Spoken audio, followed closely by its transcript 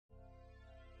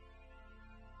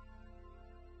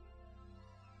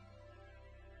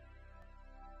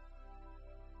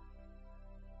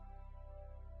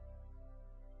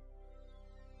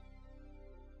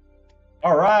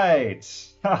All right.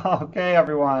 Okay,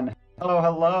 everyone. Hello,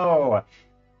 hello.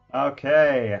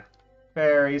 Okay.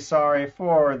 Very sorry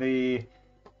for the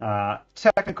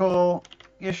technical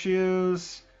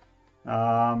issues.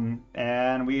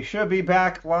 And we should be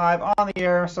back live on the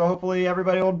air, so hopefully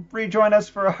everybody will rejoin us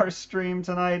for our stream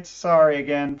tonight. Sorry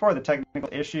again for the technical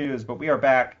issues, but we are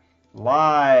back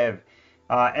live.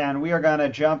 And we are going to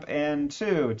jump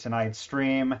into tonight's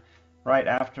stream right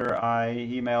after I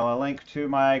email a link to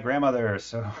my grandmother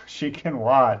so she can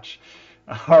watch.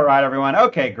 All right, everyone.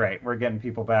 Okay, great. We're getting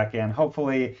people back in.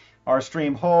 Hopefully our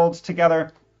stream holds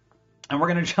together, and we're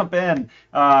going to jump in.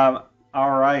 All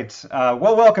right.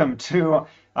 Well, welcome to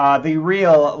the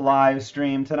real live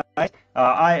stream tonight.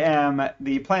 I am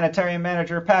the Planetarium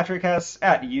Manager, Patrick Hess,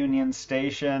 at Union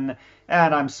Station,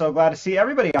 and I'm so glad to see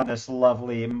everybody on this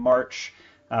lovely March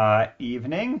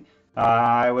evening.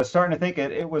 I was starting to think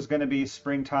it was going to be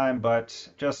springtime, but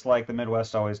just like the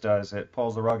Midwest always does, it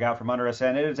pulls the rug out from under us,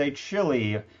 and it is a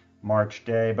chilly March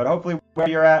day. But hopefully where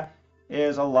you're at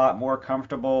is a lot more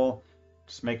comfortable.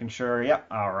 Just making sure. Yep.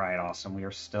 All right. Awesome. We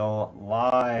are still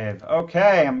live.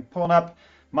 Okay. I'm pulling up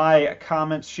my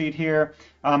comments sheet here.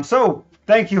 So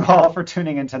thank you all for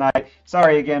tuning in tonight.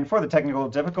 Sorry again for the technical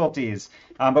difficulties.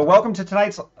 But welcome to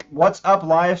tonight's What's Up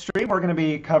live stream. We're going to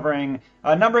be covering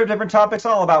a number of different topics,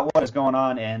 all about what is going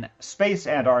on in space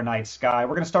and our night sky.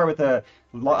 We're going to start with the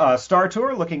star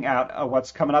tour, looking at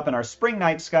what's coming up in our spring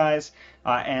night skies.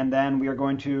 And then we are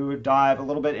going to dive a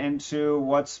little bit into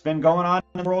what's been going on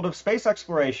in the world of space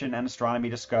exploration and astronomy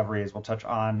discoveries. We'll touch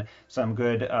on some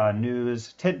good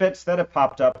news tidbits that have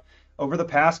popped up over the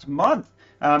past month.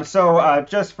 So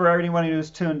just for anyone who's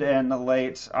tuned in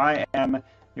late, I am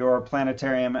your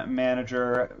planetarium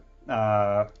manager,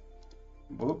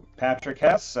 Patrick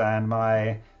Hess, and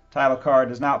my title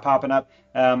card is not popping up,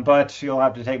 but you'll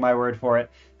have to take my word for it.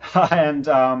 And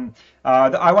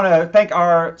I want to thank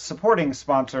our supporting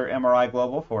sponsor, MRI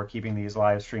Global, for keeping these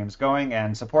live streams going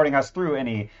and supporting us through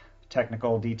any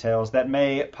technical details that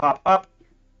may pop up.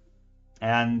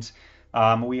 And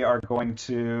we are going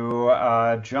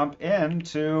to jump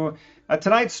into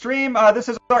tonight's stream. This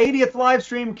is our 80th live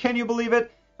stream. Can you believe it?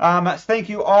 Thank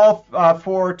you all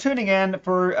for tuning in.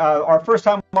 For our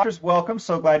first-time watchers, welcome.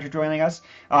 So glad you're joining us.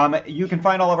 You can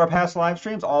find all of our past live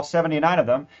streams, all 79 of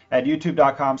them, at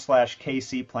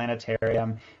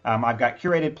youtube.com/kcplanetarium. I've got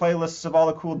curated playlists of all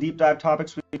the cool deep dive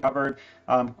topics we covered,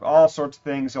 all sorts of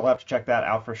things. You'll have to check that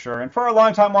out for sure. And for our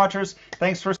long-time watchers,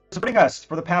 thanks for supporting us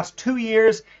for the past 2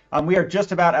 years. We are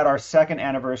just about at our second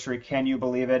anniversary. Can you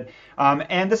believe it?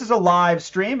 And this is a live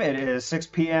stream. It is 6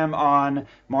 p.m. on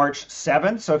March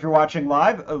 7th. So if you're watching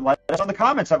live, let us know in the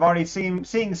comments. I've already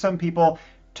seeing some people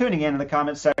tuning in the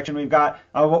comments section. We've got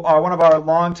one of our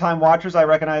longtime watchers. I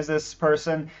recognize this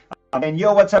person. And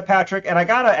yo, what's up, Patrick? And I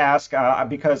gotta ask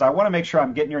because I want to make sure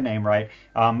I'm getting your name right.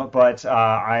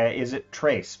 Is it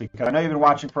Trace? Because I know you've been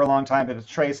watching for a long time. If it's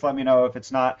Trace, let me know. If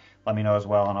it's not, let me know as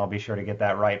well, and I'll be sure to get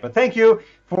that right. But thank you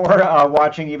for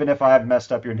watching, even if I've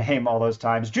messed up your name all those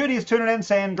times. Judy's tuning in,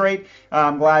 saying great.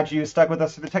 I'm glad you stuck with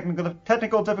us through the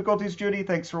technical difficulties, Judy.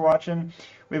 Thanks for watching.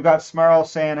 We've got Smarl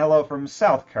saying hello from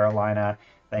South Carolina.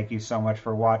 Thank you so much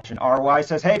for watching. RY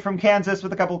says, hey, from Kansas,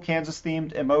 with a couple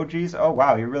Kansas-themed emojis. Oh,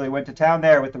 wow, you really went to town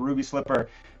there with the ruby slipper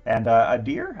and a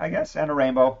deer, I guess, and a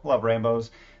rainbow. Love rainbows.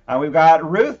 We've got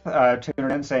Ruth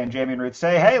tuning in, saying, Jamie and Ruth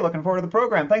say, hey, looking forward to the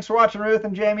program. Thanks for watching, Ruth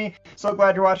and Jamie. So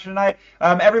glad you're watching tonight.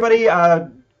 Everybody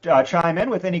chime in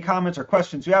with any comments or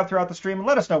questions you have throughout the stream, and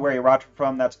let us know where you're watching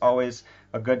from. That's always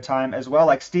a good time as well.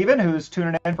 Like Stephen, who's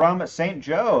tuning in from St.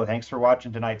 Joe. Thanks for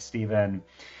watching tonight, Stephen.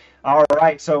 All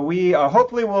right, so we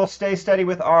hopefully will stay steady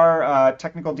with our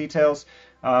technical details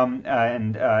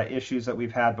and issues that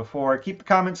we've had before. Keep the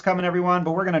comments coming, everyone,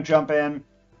 but we're going to jump in.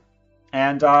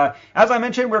 And as I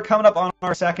mentioned, we're coming up on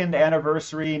our second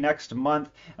anniversary next month.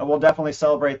 We'll definitely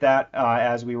celebrate that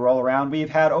as we roll around. We've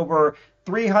had over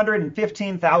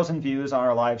 315,000 views on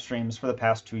our live streams for the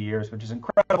past 2 years, which is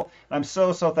incredible. And I'm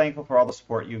so thankful for all the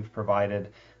support you've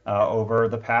provided over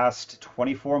the past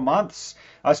 24 months.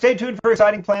 Stay tuned for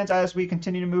exciting plans as we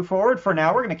continue to move forward. For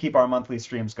now, we're going to keep our monthly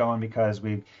streams going because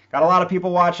we've got a lot of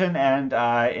people watching and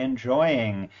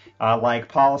enjoying. Like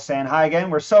Paul saying hi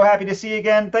again. We're so happy to see you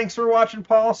again. Thanks for watching,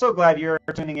 Paul. So glad you're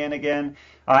tuning in again.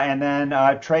 And then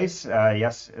Trace,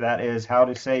 yes, that is how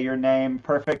to say your name.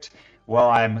 Perfect. Well,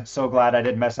 I'm so glad I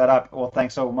didn't mess that up. Well,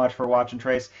 thanks so much for watching,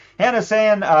 Trace. Hannah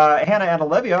saying, Hannah and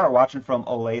Olivia are watching from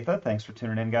Olathe. Thanks for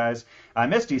tuning in, guys.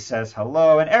 Misty says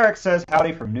hello, and Eric says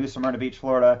howdy from New Smyrna Beach,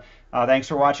 Florida. Thanks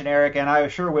for watching, Eric, and I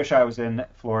sure wish I was in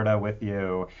Florida with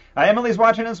you. Emily's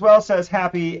watching as well, says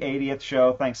happy 80th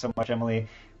show. Thanks so much, Emily.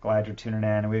 Glad you're tuning in.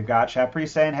 And we've got Chapri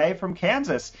saying, hey, from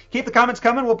Kansas. Keep the comments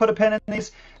coming. We'll put a pin in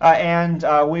these, and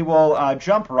we will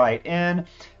jump right in.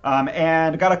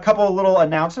 And got a couple of little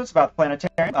announcements about the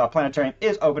Planetarium. Planetarium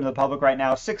is open to the public right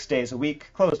now 6 days a week,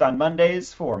 closed on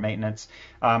Mondays for maintenance.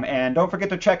 And don't forget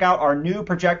to check out our new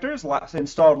projectors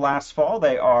installed last fall.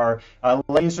 They are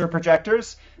laser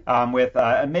projectors with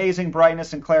amazing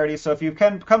brightness and clarity. So if you've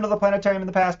come to the Planetarium in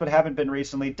the past but haven't been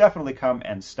recently, definitely come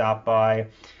and stop by.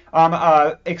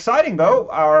 Exciting, though,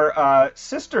 our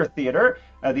sister theater,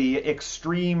 the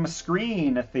Extreme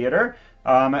Screen Theater,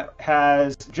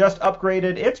 has just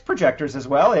upgraded its projectors as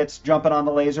well. It's jumping on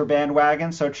the laser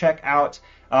bandwagon, so check out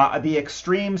the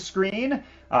Extreme Screen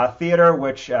Theater,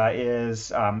 which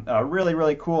is a really,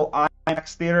 really cool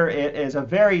IMAX theater. It is a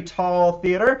very tall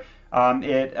theater.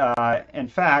 In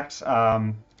fact,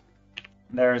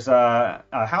 there's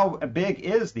how big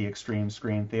is the Extreme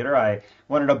Screen Theater? I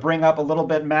wanted to bring up a little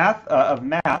bit of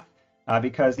math.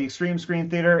 Because the Extreme Screen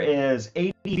Theater is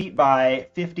 80 feet by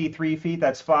 53 feet.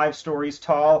 That's 5 stories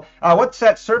tall. What's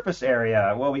that surface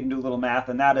area? Well, we can do a little math,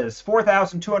 and that is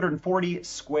 4,240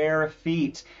 square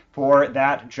feet for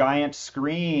that giant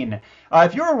screen.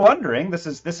 If you were wondering, this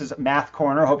is Math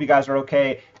Corner. Hope you guys are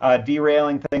okay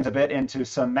derailing things a bit into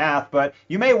some math, but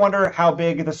you may wonder how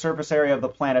big the surface area of the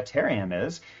planetarium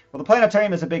is. Well, the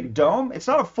planetarium is a big dome. It's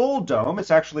not a full dome.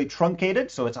 It's actually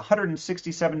truncated, so it's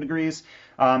 167 degrees,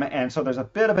 and so there's a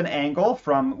bit of an angle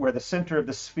from where the center of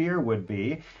the sphere would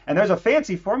be. And there's a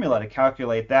fancy formula to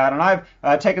calculate that, and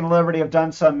I've taken the liberty of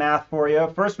done some math for you.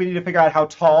 First, we need to figure out how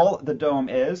tall the dome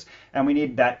is, and we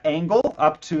need that angle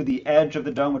up to the edge of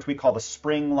the dome, which we call the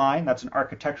spring line. That's an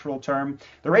architectural term.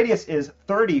 The radius is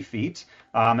 30 feet.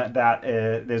 That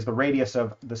is the radius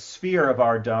of the sphere of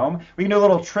our dome. We can do a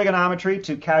little trigonometry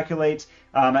to calculate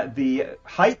the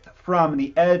height from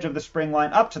the edge of the spring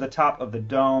line up to the top of the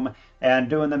dome. And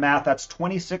doing the math, that's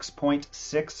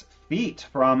 26.6 feet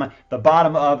from the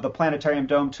bottom of the planetarium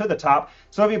dome to the top.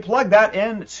 So if you plug that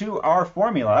into our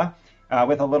formula,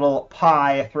 with a little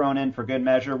pi thrown in for good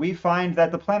measure, we find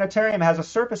that the planetarium has a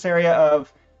surface area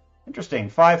of, interesting,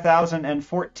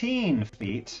 5,014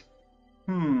 feet.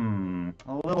 A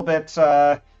little bit,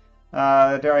 dare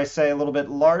I say, a little bit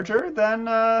larger than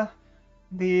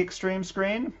the Extreme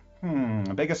Screen.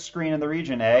 Biggest screen in the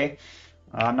region, eh?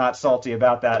 I'm not salty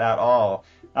about that at all.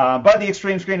 But the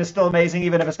Extreme Screen is still amazing,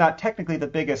 even if it's not technically the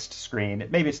biggest screen.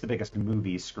 Maybe it's the biggest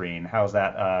movie screen. How's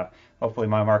that? Hopefully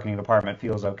my marketing department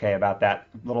feels okay about that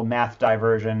little math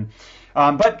diversion.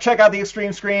 But check out the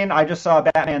Extreme Screen. I just saw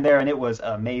Batman there, and it was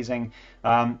amazing.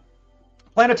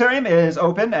 Planetarium is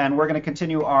open, and we're going to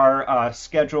continue our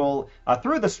schedule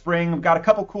through the spring. We've got a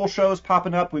couple cool shows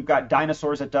popping up. We've got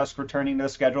Dinosaurs at Dusk returning to the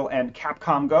schedule, and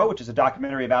Capcom Go, which is a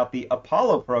documentary about the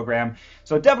Apollo program.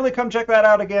 So definitely come check that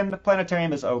out again. The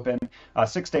Planetarium is open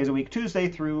 6 days a week, Tuesday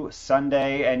through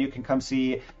Sunday, and you can come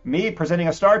see me presenting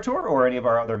a star tour or any of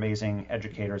our other amazing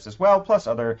educators as well, plus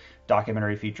other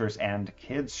documentary features and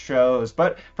kids shows.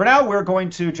 But for now, we're going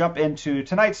to jump into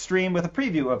tonight's stream with a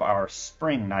preview of our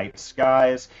spring night sky.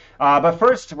 But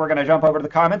first, we're going to jump over to the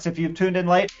comments. If you've tuned in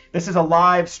late, this is a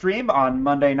live stream on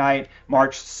Monday night,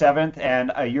 March 7th,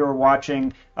 and you're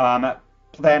watching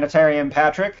Planetarium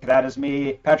Patrick. That is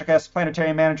me, Patrick Hess,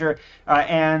 Planetarium Manager.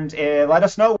 And let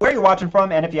us know where you're watching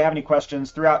from, and if you have any questions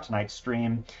throughout tonight's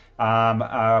stream.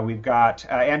 We've got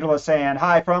Angela saying,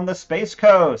 hi from the Space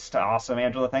Coast. Awesome,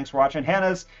 Angela. Thanks for watching.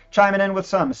 Hannah's chiming in with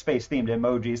some space-themed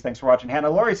emojis. Thanks for watching, Hannah.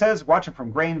 Lori says, watching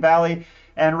from Grain Valley.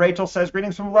 And Rachel says,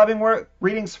 greetings from Leavenworth.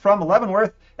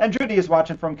 And Judy is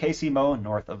watching from Casey Mo,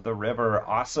 north of the river.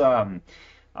 Awesome.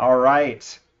 All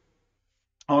right.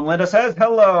 Oh, and Linda says,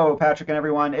 hello, Patrick and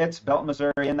everyone. It's Belton,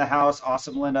 Missouri in the house.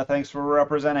 Awesome, Linda. Thanks for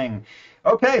representing.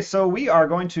 Okay, so we are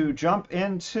going to jump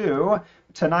into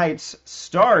tonight's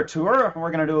star tour.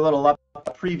 We're going to do a little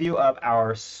preview of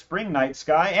our spring night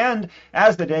sky, and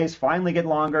as the days finally get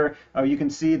longer, you can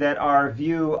see that our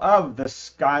view of the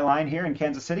skyline here in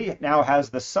Kansas City now has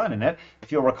the sun in it.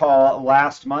 If you'll recall,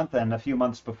 last month and a few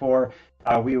months before,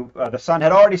 the sun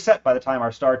had already set by the time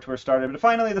our star tour started, but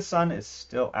finally the sun is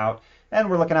still out, and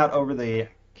we're looking out over the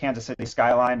Kansas City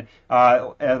skyline.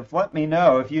 Let me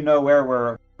know if you know where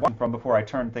we're watching from before I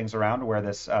turn things around, where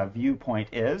this viewpoint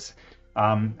is.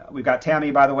 We've got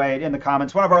Tammy, by the way, in the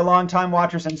comments, one of our longtime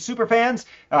watchers and super fans,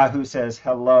 who says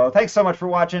hello. Thanks so much for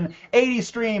watching. 80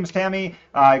 streams, Tammy.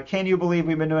 Can you believe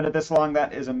we've been doing it this long?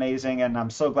 That is amazing, and I'm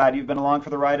so glad you've been along for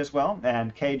the ride as well.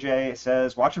 And KJ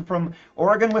says, watching from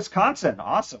Oregon, Wisconsin.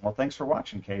 Awesome. Well, thanks for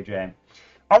watching, KJ.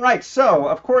 All right, so,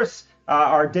 of course,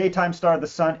 Our daytime star, the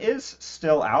sun, is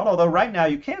still out, although right now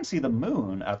you can see the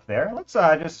moon up there. Let's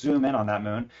just zoom in on that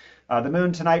moon. The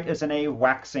moon tonight is in a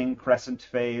waxing crescent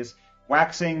phase.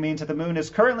 Waxing means that the moon is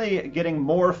currently getting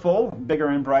more full, bigger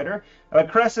and brighter. But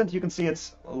crescent, you can see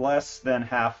it's less than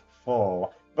half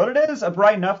full. But it is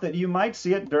bright enough that you might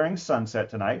see it during sunset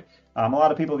tonight. A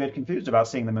lot of people get confused about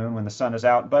seeing the moon when the sun is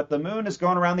out, but the moon is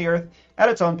going around the Earth at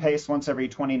its own pace once every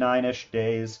 29-ish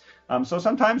days. So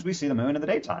sometimes we see the moon in the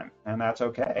daytime, and that's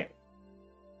okay.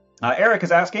 Eric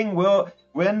is asking,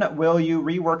 when will you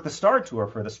rework the Star Tour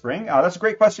for the spring? That's a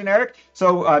great question, Eric.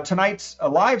 So tonight's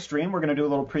live stream, we're going to do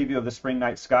a little preview of the spring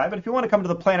night sky. But if you want to come to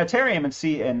the planetarium and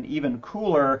see an even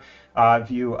cooler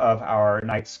view of our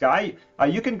night sky,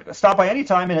 you can stop by any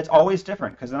time, and it's always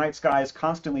different because the night sky is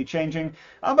constantly changing.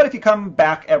 But if you come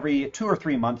back every 2 or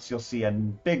 3 months, you'll see a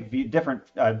big difference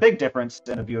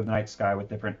in the view of the night sky with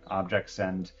different objects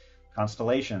and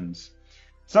constellations.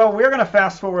 So we're going to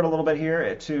fast forward a little bit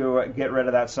here to get rid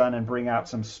of that sun and bring out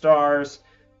some stars.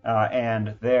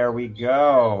 And there we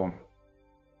go.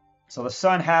 So the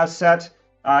sun has set.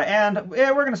 And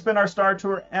we're going to spend our star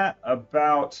tour at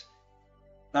about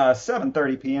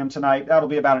 7:30 p.m. tonight. That'll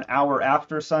be about an hour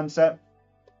after sunset.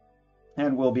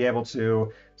 And we'll be able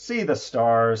to see the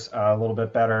stars a little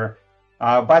bit better.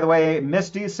 By the way,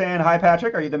 Misty's saying, hi,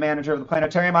 Patrick. Are you the manager of the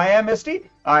planetarium? I am, Misty.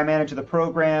 I manage the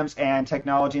programs and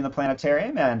technology in the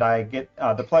planetarium, and I get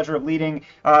the pleasure of leading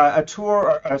a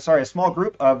small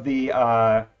group of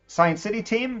the Science City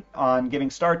team on giving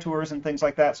star tours and things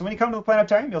like that. So when you come to the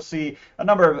planetarium, you'll see a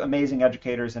number of amazing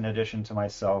educators in addition to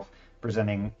myself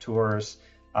presenting tours.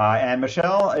 And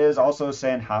Michelle is also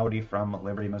saying howdy from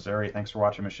Liberty, Missouri. Thanks for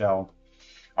watching, Michelle.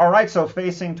 All right, so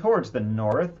facing towards the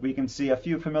north, we can see a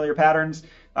few familiar patterns.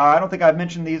 I don't think I've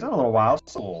mentioned these in a little while,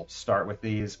 so we'll start with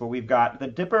these. But we've got the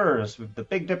dippers, the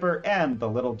Big Dipper and the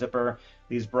Little Dipper,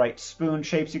 these bright spoon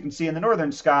shapes you can see in the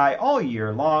northern sky all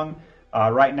year long.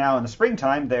 Right now in the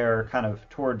springtime, they're kind of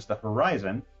towards the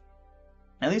horizon.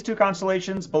 And these two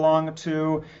constellations belong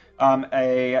to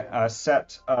a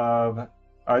set of,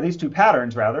 these two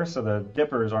patterns, rather. So the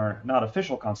dippers are not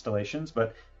official constellations,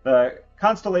 but the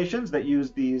constellations that use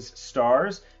these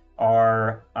stars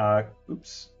are,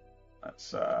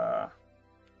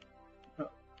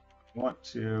 want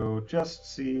to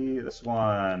just see this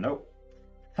one. Nope.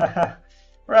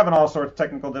 We're having all sorts of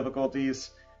technical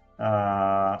difficulties.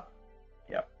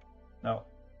 Yep. No.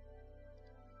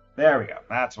 There we go.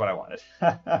 That's what I wanted.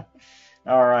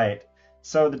 All right.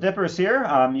 So the dippers here,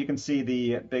 you can see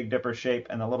the Big Dipper shape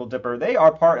and the Little Dipper. They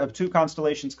are part of two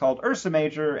constellations called Ursa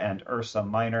Major and Ursa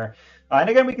Minor. And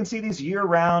again, we can see these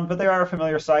year-round, but they are a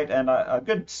familiar sight and a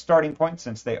good starting point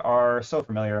since they are so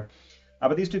familiar.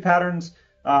 But these two patterns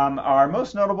are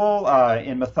most notable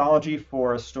in mythology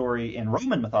for a story in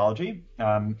Roman mythology.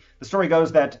 The story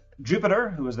goes that Jupiter,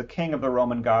 who was the king of the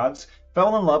Roman gods,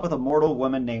 fell in love with a mortal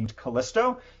woman named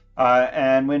Callisto.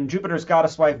 And when Jupiter's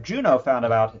goddess wife Juno found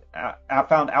out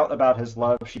about his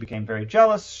love, she became very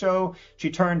jealous, so she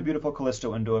turned beautiful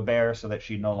Callisto into a bear so that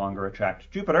she'd no longer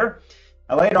attract Jupiter.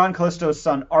 Later on, Callisto's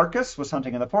son Arcas was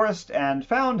hunting in the forest and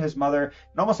found his mother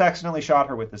and almost accidentally shot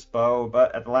her with his bow,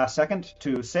 but at the last second,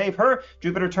 to save her,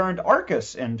 Jupiter turned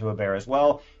Arcas into a bear as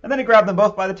well, and then he grabbed them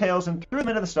both by the tails and threw them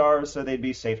into the stars so they'd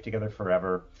be safe together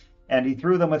forever. And he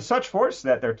threw them with such force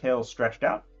that their tails stretched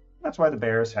out. That's why the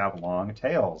bears have long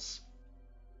tails.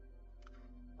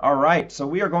 All right, so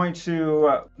we are going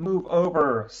to move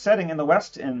over. Setting in the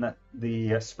west in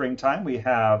the springtime, we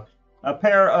have a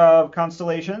pair of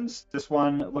constellations. This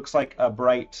one looks like a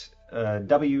bright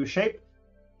W shape,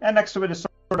 and next to it is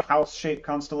sort of a house-shaped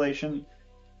constellation.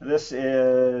 This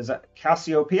is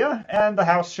Cassiopeia, and the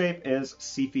house shape is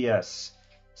Cepheus.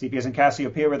 Cepheus and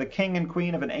Cassiopeia were the king and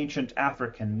queen of an ancient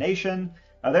African nation.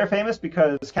 They're famous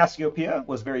because Cassiopeia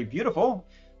was very beautiful.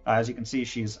 As you can see,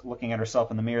 she's looking at herself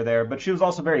in the mirror there, but she was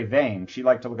also very vain. She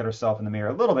liked to look at herself in the mirror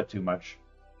a little bit too much.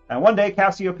 And one day,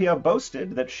 Cassiopeia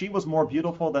boasted that she was more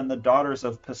beautiful than the daughters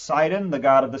of Poseidon, the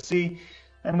god of the sea.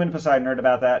 And when Poseidon heard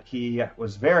about that, he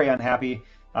was very unhappy.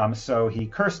 So he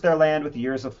cursed their land with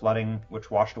years of flooding, which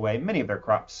washed away many of their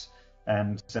crops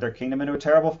and sent their kingdom into a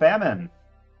terrible famine.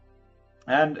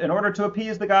 And in order to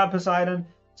appease the god Poseidon,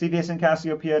 Cepheus and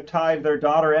Cassiopeia tied their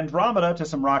daughter Andromeda to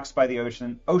some rocks by the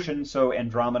ocean so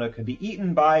Andromeda could be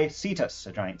eaten by Cetus,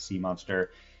 a giant sea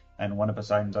monster, and one of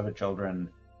Poseidon's other children.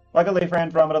 Luckily for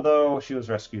Andromeda, though, she was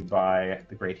rescued by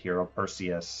the great hero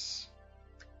Perseus.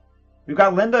 We've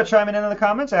got Linda chiming in the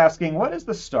comments asking, what is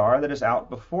the star that is out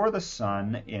before the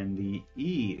sun in the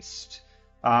east?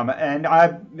 And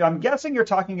I'm guessing you're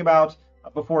talking about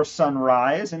before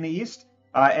sunrise in the east.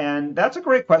 And that's a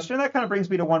great question. That kind of brings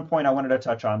me to one point I wanted to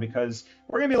touch on, because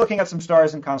we're going to be looking at some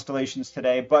stars and constellations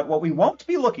today, but what we won't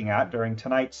be looking at during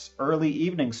tonight's early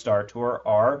evening star tour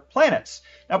are planets.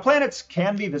 Now, planets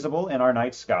can be visible in our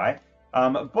night sky,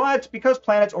 but because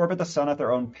planets orbit the sun at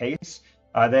their own pace,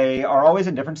 they are always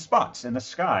in different spots in the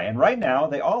sky. And right now,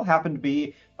 they all happen to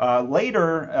be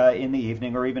later in the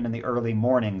evening or even in the early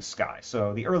morning sky.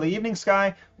 So the early evening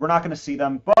sky, we're not going to see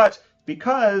them, but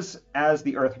because as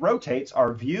the Earth rotates,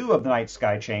 our view of the night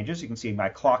sky changes. You can see my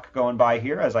clock going by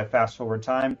here as I fast forward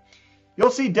time. You'll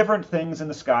see different things in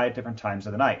the sky at different times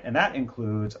of the night, and that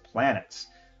includes planets.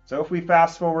 So if we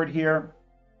fast forward here,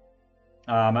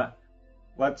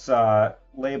 let's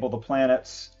label the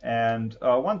planets. And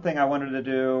one thing I wanted to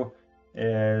do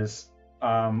is,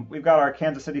 we've got our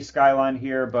Kansas City skyline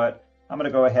here, but I'm going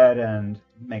to go ahead and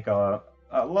make a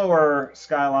lower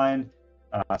skyline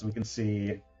so we can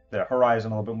see the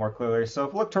horizon a little bit more clearly. So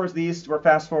if we look towards the east, we're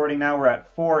fast forwarding now. We're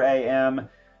at 4 a.m.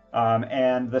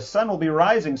 And the sun will be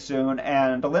rising soon.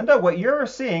 And Linda, what you're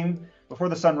seeing before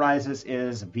the sun rises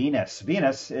is Venus.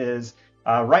 Venus is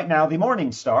right now the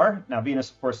morning star. Now, Venus,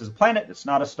 of course, is a planet. It's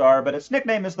not a star, but its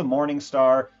nickname is the morning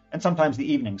star and sometimes the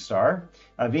evening star.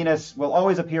 Venus will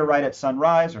always appear right at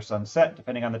sunrise or sunset,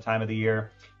 depending on the time of the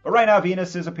year. But right now,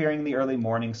 Venus is appearing in the early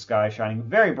morning sky, shining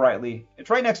very brightly. It's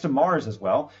right next to Mars as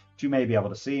well, which you may be able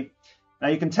to see. Now,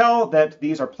 you can tell that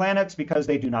these are planets because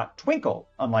they do not twinkle,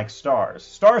 unlike stars.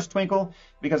 Stars twinkle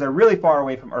because they're really far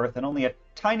away from Earth, and only a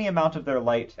tiny amount of their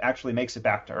light actually makes it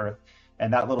back to Earth.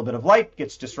 And that little bit of light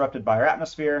gets disrupted by our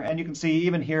atmosphere. And you can see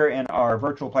even here in our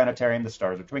virtual planetarium, the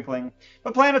stars are twinkling.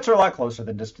 But planets are a lot closer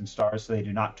than distant stars, so they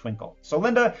do not twinkle. So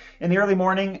Linda, in the early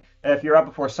morning, if you're up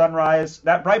before sunrise,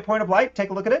 that bright point of light,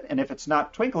 take a look at it. And if it's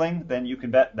not twinkling, then you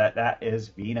can bet that that is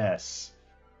Venus.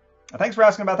 Thanks for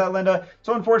asking about that, Linda.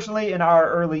 So unfortunately, in our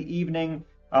early evening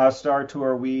star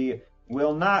tour, we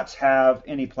will not have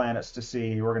any planets to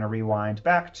see. We're going to rewind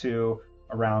back to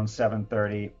around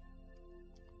 7:30.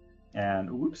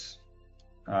 And whoops,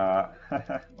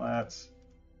 let's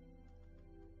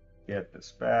get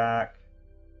this back.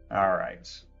 All right.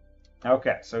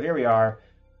 Okay, so here we are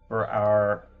for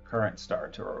our current star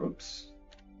tour. Oops.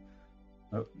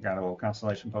 Oh, got a little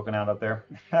constellation poking out up there.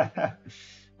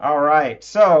 All right,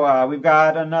 so we've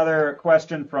got another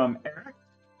question from Eric.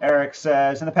 Eric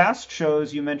says, in past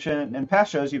shows you've mentioned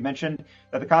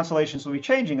that the constellations will be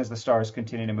changing as the stars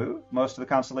continue to move. Most of the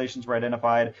constellations were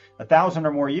identified 1,000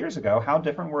 or more years ago. How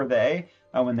different were they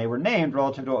when they were named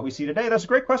relative to what we see today? That's a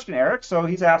great question, Eric. So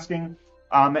he's asking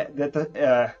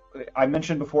that I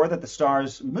mentioned before that the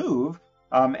stars move,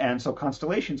 and so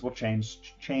constellations will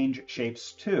change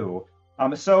shapes too.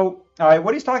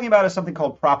 What he's talking about is something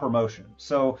called proper motion.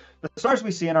 So the stars we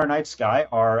see in our night sky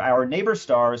are our neighbor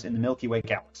stars in the Milky Way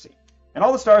galaxy. And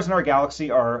all the stars in our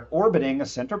galaxy are orbiting a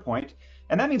center point,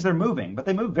 and that means they're moving, but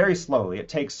they move very slowly. It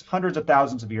takes hundreds of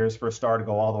thousands of years for a star to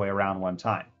go all the way around one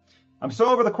time. So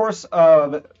over the course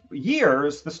of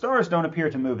years, the stars don't appear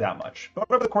to move that much. But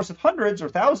over the course of hundreds or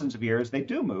thousands of years, they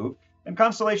do move, and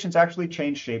constellations actually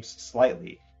change shapes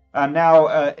slightly.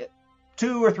 2,000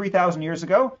 or 3,000 years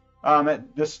ago,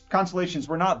 the constellations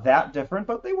were not that different,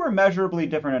 but they were measurably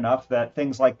different enough that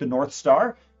things like the North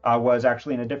Star was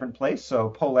actually in a different place. So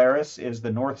Polaris is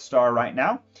the North Star right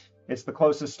now. It's the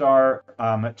closest star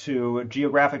to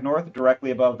geographic north,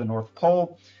 directly above the North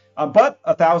Pole. But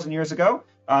 1,000 years ago,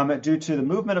 due to the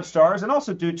movement of stars and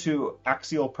also due to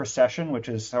axial precession, which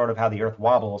is sort of how the Earth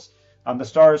wobbles, the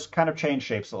stars kind of change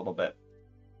shapes a little bit.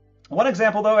 One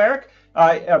example, though, Eric,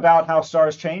 about how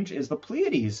stars change is the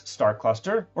Pleiades star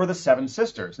cluster, or the Seven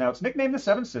Sisters. Now, it's nicknamed the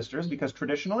Seven Sisters because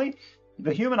traditionally,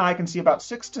 the human eye can see about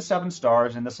 6 to 7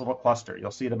 stars in this little cluster.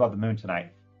 You'll see it above the moon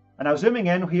tonight. And now, zooming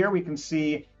in here, we can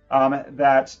see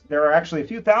that there are actually a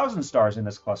few thousand stars in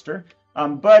this cluster.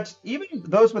 But even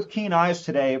those with keen eyes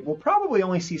today will probably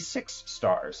only see 6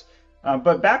 stars.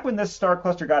 But back when this star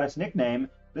cluster got its nickname,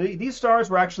 these stars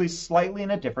were actually slightly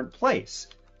in a different place.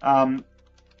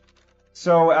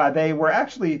 They were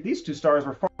actually, these 2 stars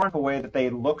were far enough away that they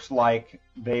looked like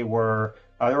they were,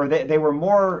 they were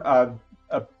more,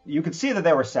 you could see that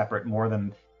they were separate more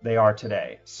than they are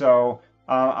today. So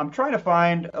I'm trying to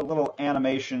find a little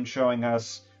animation showing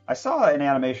us, I saw an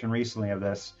animation recently of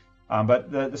this,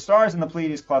 but the stars in the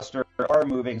Pleiades cluster are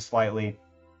moving slightly,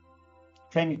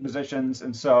 changing positions,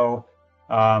 and so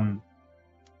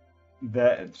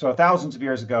thousands of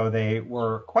years ago they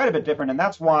were quite a bit different, and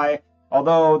that's why,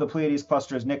 although the Pleiades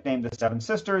cluster is nicknamed the Seven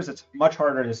Sisters, it's much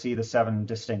harder to see the 7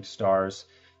 distinct stars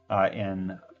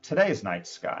in today's night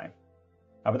sky.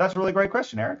 But that's a really great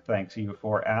question, Eric. Thanks you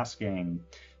for asking.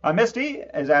 Misty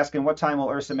is asking, what time will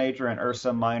Ursa Major and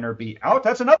Ursa Minor be out?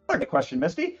 That's another good question,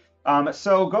 Misty.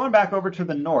 So going back over to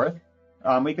the north,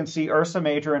 we can see Ursa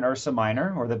Major and Ursa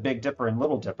Minor, or the Big Dipper and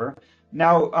Little Dipper.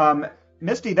 Now,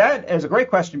 Misty, that is a great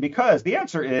question because the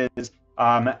answer is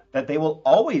that they will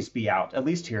always be out, at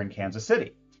least here in Kansas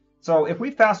City. So if we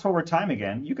fast forward time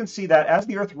again, you can see that as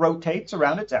the Earth rotates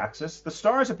around its axis, the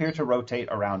stars appear to rotate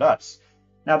around us.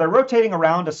 Now they're rotating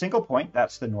around a single point,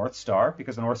 that's the North Star,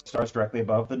 because the North Star is directly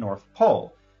above the North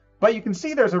Pole. But you can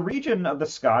see there's a region of the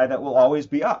sky that will always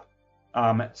be up.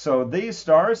 So these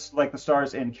stars, like the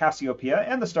stars in Cassiopeia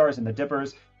and the stars in the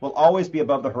Dippers, will always be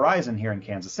above the horizon here in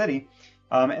Kansas City.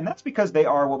 And that's because they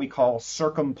are what we call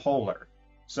circumpolar.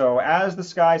 So as the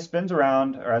sky spins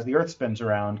around, or as the Earth spins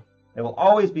around, they will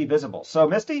always be visible. So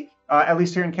Misty, at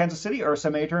least here in Kansas City,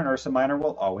 Ursa Major and Ursa Minor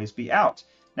will always be out.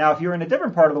 Now, if you're in a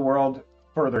different part of the world,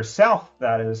 further south,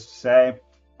 that is to say,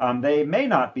 they may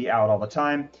not be out all the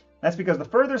time. That's because the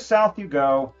further south you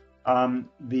go,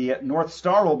 the North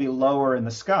Star will be lower in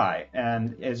the sky.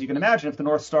 And as you can imagine, if the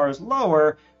North Star is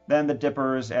lower, then the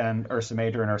Dippers and Ursa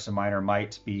Major and Ursa Minor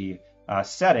might be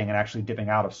setting and actually dipping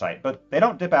out of sight. But they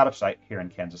don't dip out of sight here in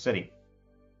Kansas City.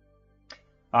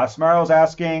 Smarl's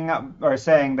asking, or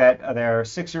saying that their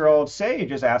 6-year-old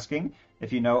Sage is asking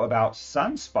if you know about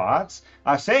sunspots.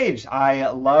 Sage, I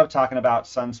love talking about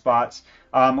sunspots.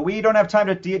 We don't have time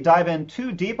to dive in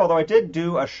too deep, although I did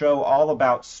do a show all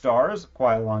about stars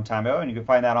quite a long time ago, and you can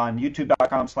find that on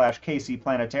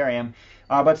youtube.com/kcplanetarium.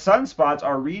 But sunspots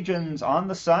are regions on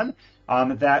the sun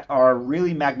that are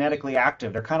really magnetically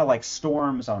active. They're kind of like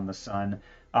storms on the sun,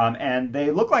 and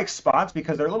they look like spots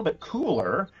because they're a little bit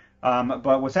cooler.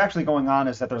 But what's actually going on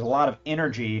is that there's a lot of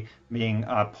energy being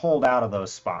pulled out of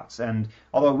those spots. And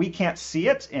although we can't see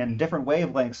it in different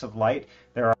wavelengths of light,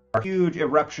 there are huge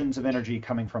eruptions of energy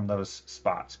coming from those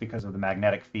spots because of the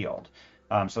magnetic field.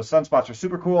 So sunspots are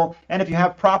super cool. And if you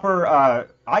have proper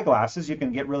eyeglasses, you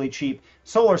can get really cheap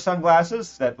solar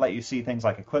sunglasses that let you see things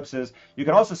like eclipses. You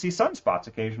can also see sunspots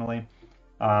occasionally.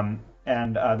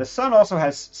 And the sun also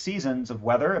has seasons of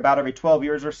weather. About every 12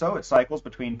 years or so, it cycles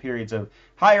between periods of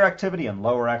higher activity and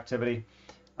lower activity.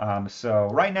 So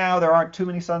right now, there aren't too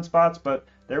many sunspots, but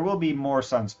there will be more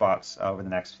sunspots over the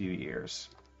next few years.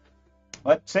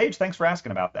 But Sage, thanks for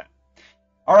asking about that.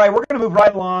 All right, we're going to move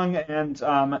right along, and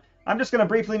I'm just going to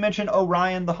briefly mention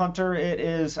Orion the Hunter. It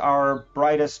is our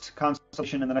brightest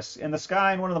constellation in the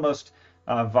sky and one of the most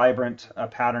vibrant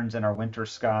patterns in our winter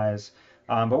skies.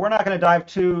 But we're not going to dive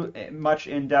too much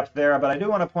in depth there, but I do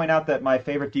want to point out that my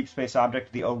favorite deep space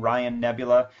object, the Orion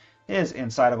Nebula, is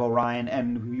inside of Orion,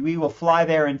 and we will fly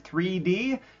there in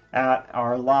 3D at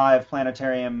our live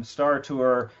planetarium star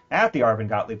tour at the Arvin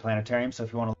Gottlieb Planetarium. So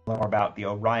if you want to learn more about the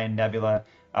Orion Nebula,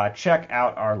 check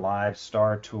out our live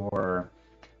star tour.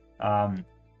 Now,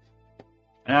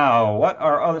 what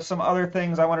are some other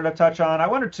things I wanted to touch on? I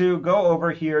wanted to go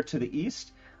over here to the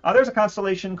east. There's a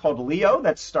constellation called Leo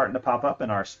that's starting to pop up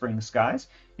in our spring skies.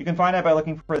 You can find it by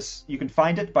looking for this. You can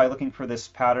find it by looking for this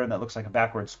pattern that looks like a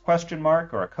backwards question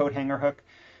mark or a coat hanger hook.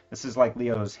 This is like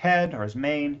Leo's head or his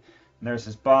mane. And there's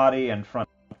his body and front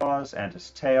paws and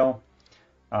his tail.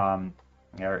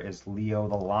 There is Leo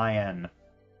the lion.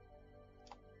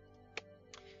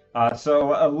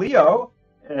 So Leo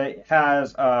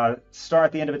has a star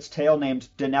at the end of its tail named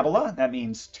Denebola. That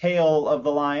means tail of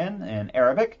the lion in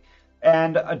Arabic.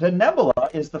 And Denebola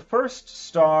is the first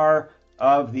star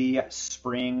of the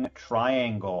spring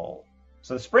triangle.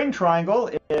 So the spring triangle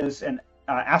is an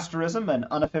asterism, an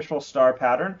unofficial star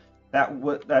pattern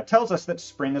that tells us that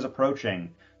spring is approaching.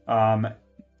 Now,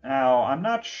 I'm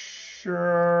not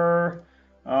sure.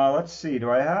 Let's see.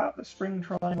 Do I have the spring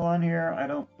triangle on here? I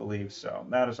don't believe so.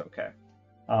 That is okay.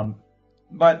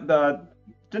 But the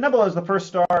Denebola is the first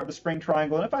star of the spring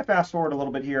triangle, and if I fast forward a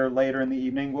little bit here later in the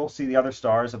evening, we'll see the other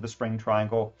stars of the spring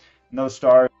triangle. And those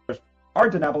stars are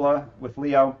Denebola with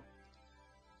Leo,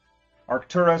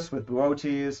 Arcturus with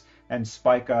Boötes, and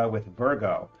Spica with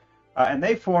Virgo. And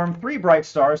they form three bright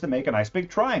stars that make a nice big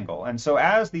triangle. And so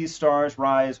as these stars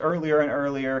rise earlier and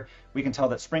earlier, we can tell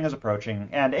that spring is approaching.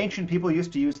 And ancient people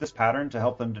used to use this pattern to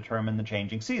help them determine the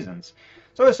changing seasons.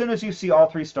 So as soon as you see all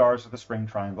three stars with the spring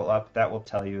triangle up, that will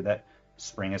tell you that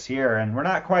spring is here. And we're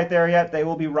not quite there yet. They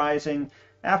will be rising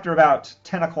after about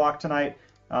 10 o'clock tonight.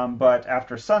 But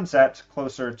after sunset,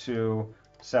 closer to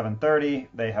 7:30,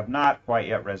 they have not quite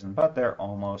yet risen, but they're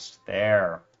almost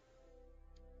there.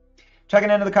 Checking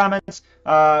into the comments,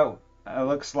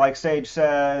 looks like Sage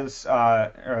says,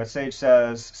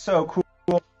 so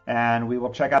cool, and we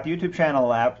will check out the YouTube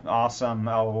channel. Awesome.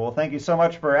 Oh, well, thank you so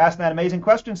much for asking that amazing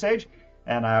question, Sage.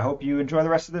 And I hope you enjoy the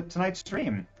rest of tonight's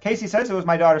stream. Casey says it was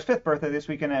my daughter's 5th birthday this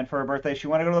weekend, and for her birthday, she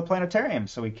wanted to go to the planetarium.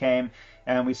 So we came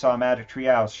and we saw a Magic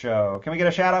Treehouse show. Can we get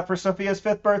a shout out for Sophia's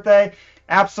 5th birthday?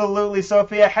 Absolutely,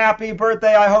 Sophia. Happy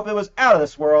birthday. I hope it was out of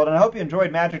this world, and I hope you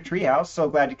enjoyed Magic Treehouse. So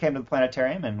glad you came to the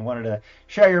planetarium and wanted to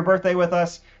share your birthday with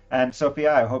us. And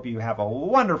Sophia, I hope you have a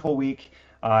wonderful week,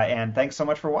 and thanks so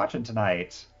much for watching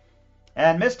tonight.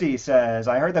 And Misty says,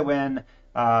 I heard that when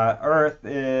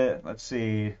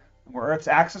where Earth's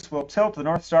axis will tilt, the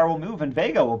North Star will move, and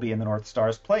Vega will be in the North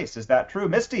Star's place. Is that true?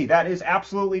 Misty, that is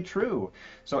absolutely true.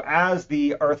 So as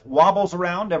the Earth wobbles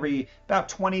around every about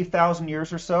 20,000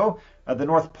 years or so, the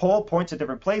North Pole points at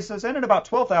different places, and in about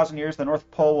 12,000 years, the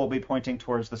North Pole will be pointing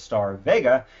towards the star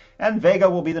Vega, and Vega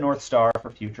will be the North Star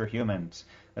for future humans,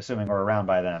 assuming we're around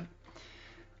by then.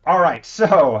 All right,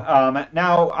 so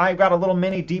now I've got a little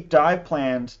mini deep dive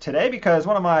planned today because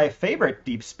one of my favorite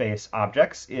deep space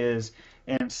objects is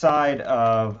inside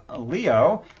of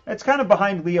Leo. It's kind of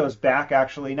behind Leo's back,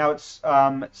 actually. Now it's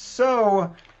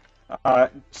so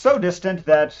distant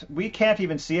that we can't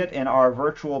even see it in our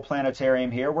virtual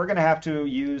planetarium here. We're going to have to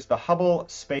use the Hubble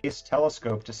Space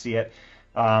Telescope to see it.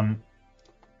 And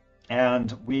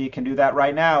we can do that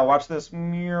right now. Watch this.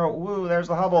 Woo, there's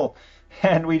the Hubble.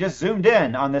 And we just zoomed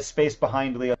in on this space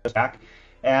behind Leo's back.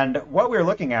 And what we're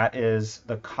looking at is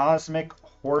the cosmic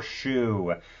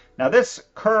horseshoe. Now this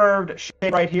curved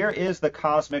shape right here is the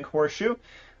cosmic horseshoe.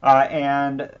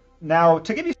 And now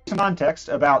to give you some context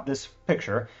about this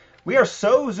picture, we are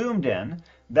so zoomed in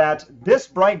that this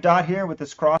bright dot here with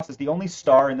this cross is the only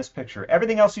star in this picture.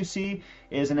 Everything else you see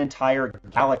is an entire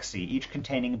galaxy, each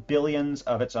containing billions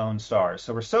of its own stars.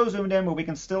 So we're so zoomed in, but we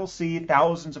can still see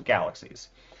thousands of galaxies.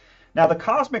 Now the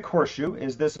cosmic horseshoe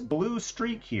is this blue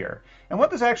streak here. And what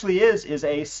this actually is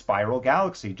a spiral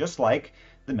galaxy, just like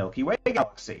the Milky Way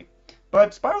galaxy.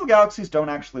 But spiral galaxies don't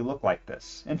actually look like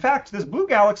this. In fact, this blue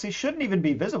galaxy shouldn't even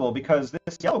be visible because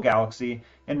this yellow galaxy,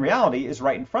 in reality, is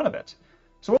right in front of it.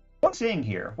 So what are we seeing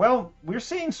here? Well, we're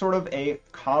seeing sort of a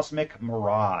cosmic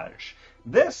mirage.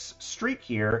 This streak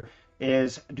here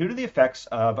is due to the effects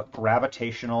of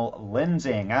gravitational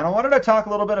lensing. And I wanted to talk a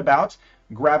little bit about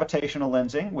gravitational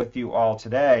lensing with you all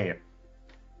today.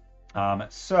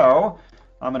 So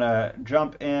I'm going to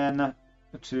jump in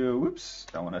to, whoops,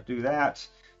 don't want to do that.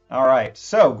 All right,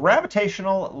 so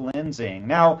gravitational lensing.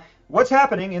 Now, what's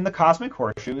happening in the cosmic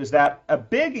horseshoe is that a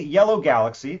big yellow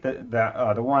galaxy,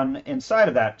 the one inside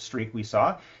of that streak we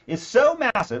saw, is so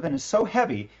massive and is so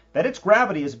heavy that its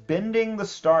gravity is bending the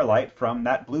starlight from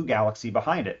that blue galaxy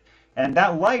behind it. And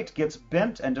that light gets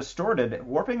bent and distorted,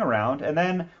 warping around, and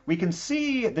then we can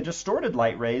see the distorted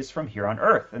light rays from here on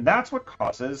Earth. And that's what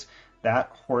causes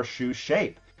that horseshoe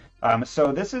shape.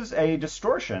 So this is a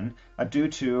distortion due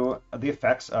to the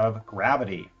effects of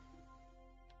gravity.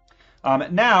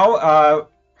 Now,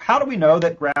 how do we know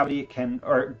that gravity can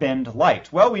bend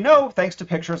light? Well, we know thanks to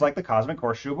pictures like the cosmic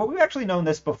horseshoe, but we've actually known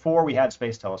this before we had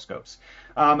space telescopes.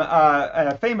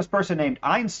 A famous person named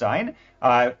Einstein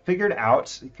figured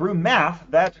out through math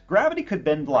that gravity could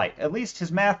bend light. At least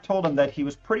his math told him that he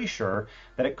was pretty sure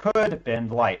that it could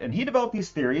bend light. And he developed these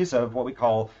theories of what we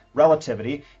call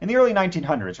relativity in the early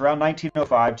 1900s, around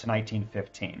 1905 to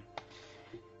 1915.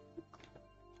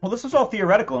 Well, this was all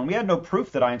theoretical, and we had no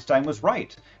proof that Einstein was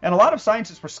right. And a lot of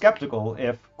scientists were skeptical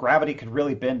if gravity could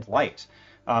really bend light.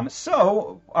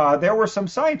 So there were some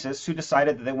scientists who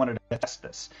decided that they wanted to test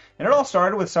this. And it all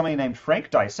started with somebody named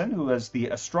Frank Dyson, who was the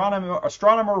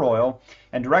Astronomer Royal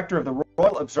and director of the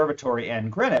Royal Observatory in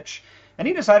Greenwich. And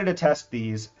he decided to test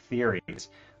these theories.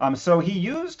 So he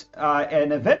used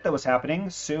an event that was happening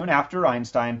soon after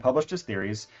Einstein published his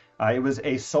theories. It was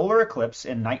a solar eclipse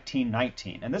in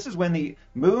 1919. And this is when the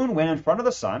moon went in front of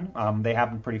the sun. They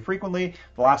happen pretty frequently.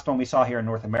 The last one we saw here in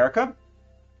North America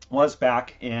was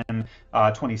back in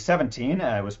 2017.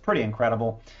 It was pretty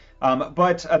incredible.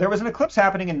 But there was an eclipse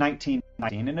happening in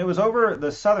 1919, and it was over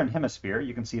the southern hemisphere.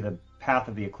 You can see the path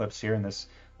of the eclipse here in this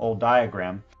old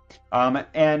diagram.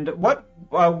 And what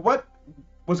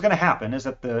was going to happen is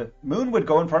that the moon would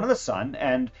go in front of the sun,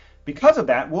 and because of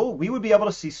that, we would be able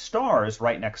to see stars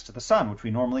right next to the sun, which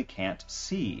we normally can't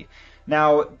see.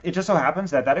 Now, it just so happens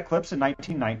that that eclipse in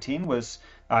 1919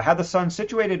 had the sun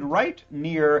situated right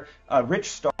near a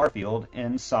rich star field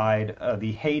inside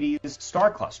the Hades star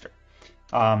cluster.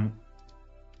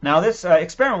 Now, this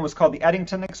experiment was called the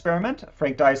Eddington experiment.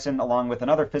 Frank Dyson, along with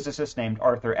another physicist named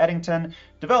Arthur Eddington,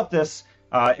 developed this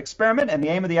experiment, and the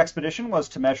aim of the expedition was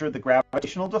to measure the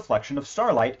gravitational deflection of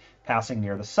starlight passing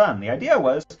near the sun. The idea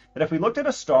was that if we looked at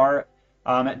a star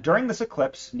during this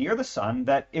eclipse near the sun,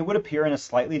 that it would appear in a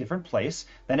slightly different place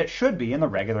than it should be in the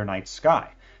regular night sky.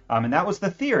 And that was the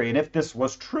theory. And if this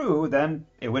was true, then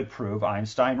it would prove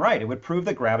Einstein right. It would prove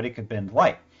that gravity could bend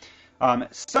light.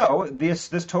 So this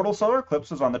total solar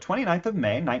eclipse was on the 29th of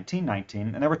May,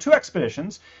 1919, and there were two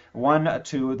expeditions, one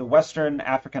to the western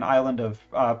African island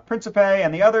of Principe,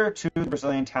 and the other to the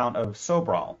Brazilian town of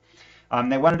Sobral.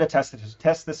 They wanted to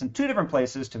test this in two different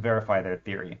places to verify their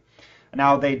theory.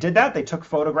 Now they did that. They took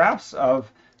photographs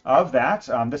of that.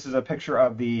 This is a picture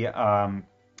of the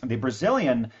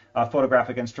Brazilian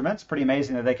photographic instruments. Pretty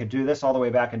amazing that they could do this all the way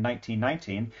back in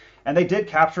 1919. And they did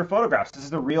capture photographs. This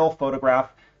is the real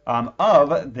photograph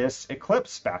of this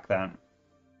eclipse back then.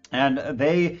 And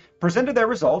they presented their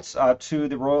results to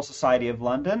the Royal Society of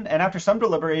London. And after some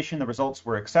deliberation, the results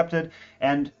were accepted.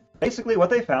 And basically what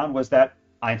they found was that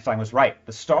Einstein was right.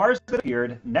 The stars that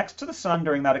appeared next to the sun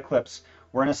during that eclipse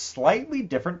were in a slightly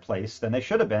different place than they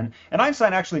should have been. And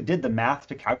Einstein actually did the math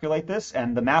to calculate this,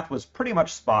 and the math was pretty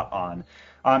much spot on.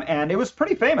 And it was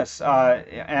pretty famous,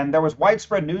 and there was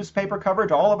widespread newspaper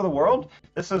coverage all over the world.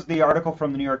 This is the article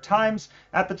from the New York Times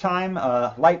at the time,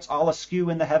 lights all askew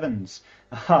in the heavens.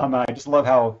 I just love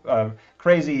how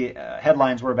crazy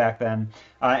headlines were back then.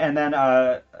 And then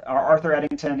Arthur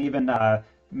Eddington even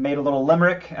made a little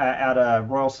limerick at a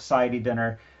Royal Society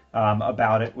dinner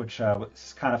about it, which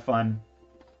was kind of fun.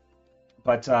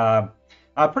 But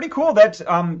pretty cool that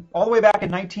all the way back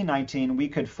in 1919, we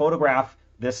could photograph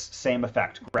this same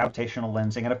effect, gravitational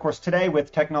lensing. And of course, today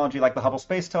with technology like the Hubble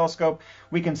Space Telescope,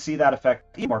 we can see that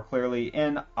effect even more clearly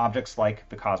in objects like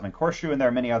the cosmic horseshoe, and there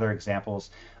are many other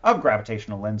examples of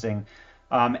gravitational lensing.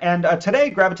 Today,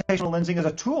 gravitational lensing is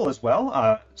a tool as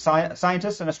well.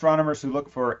 Scientists and astronomers who look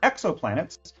for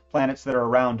exoplanets, planets that are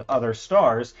around other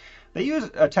stars, they use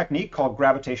a technique called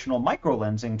gravitational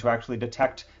microlensing to actually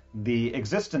detect the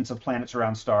existence of planets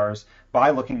around stars by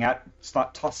looking at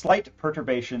slight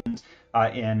perturbations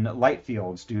in light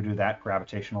fields due to that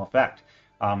gravitational effect.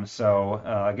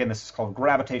 Again, this is called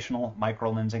gravitational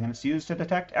microlensing, and it's used to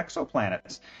detect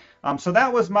exoplanets. So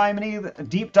that was my mini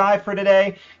deep dive for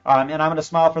today, and I'm going to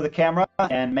smile for the camera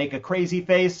and make a crazy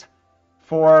face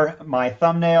for my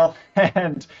thumbnail,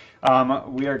 and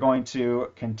we are going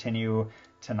to continue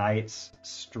tonight's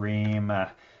stream.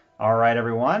 All right,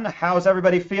 everyone. How's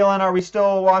everybody feeling? Are we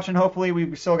still watching? Hopefully,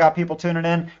 we've still got people tuning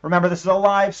in. Remember, this is a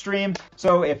live stream,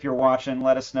 so if you're watching,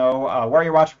 let us know where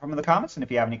you're watching from in the comments, and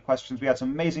if you have any questions. We had some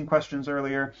amazing questions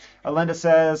earlier. Linda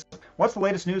says, what's the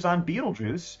latest news on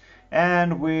Betelgeuse?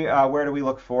 And where do we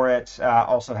look for it?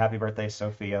 Also, happy birthday,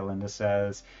 Sophia, Linda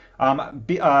says.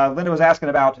 Linda was asking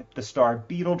about the star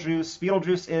Betelgeuse.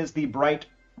 Betelgeuse is the bright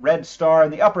red star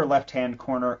in the upper left-hand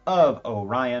corner of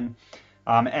Orion.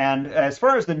 And as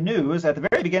far as the news, at the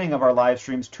very beginning of our live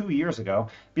streams 2 years ago,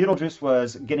 Betelgeuse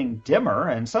was getting dimmer,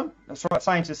 and some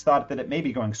scientists thought that it may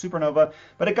be going supernova,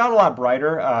 but it got a lot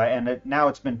brighter, and now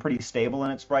it's been pretty stable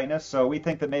in its brightness, so we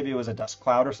think that maybe it was a dust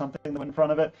cloud or something that went in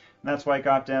front of it, and that's why it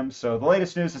got dim. So the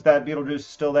latest news is that Betelgeuse is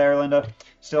still there, Linda,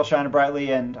 still shining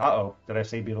brightly, and uh-oh, did I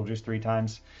say Betelgeuse 3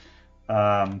 times?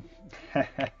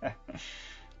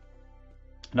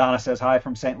 Donna says hi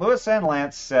from St. Louis, and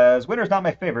Lance says, winter's not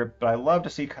my favorite, but I love to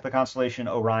see the constellation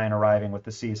Orion arriving with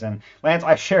the season. Lance,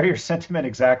 I share your sentiment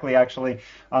exactly, actually.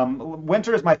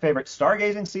 Winter is my favorite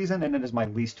stargazing season, and it is my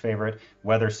least favorite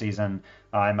weather season.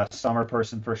 I'm a summer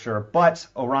person for sure, but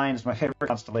Orion is my favorite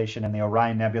constellation, and the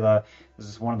Orion Nebula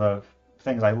is one of the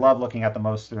things I love looking at the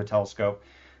most through a telescope.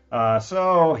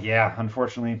 So, yeah,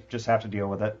 unfortunately, just have to deal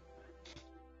with it.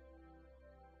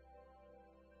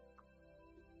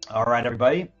 All right,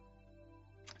 everybody.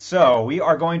 So we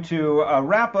are going to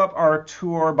wrap up our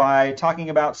tour by talking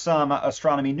about some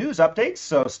astronomy news updates.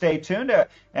 So stay tuned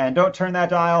and don't turn that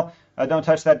dial. Don't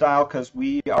touch that dial, because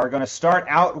we are going to start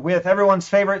out with everyone's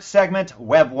favorite segment,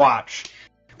 Web Watch.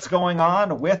 What's going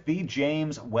on with the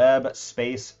James Webb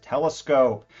Space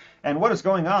Telescope? And what is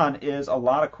going on is a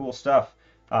lot of cool stuff.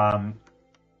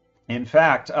 In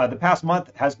fact, the past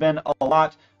month has been a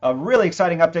lot of really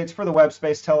exciting updates for the Webb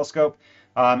Space Telescope.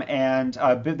 There are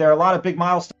a lot of big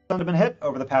milestones that have been hit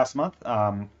over the past month.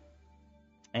 Sorry,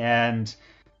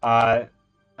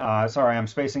 I'm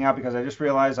spacing out because I just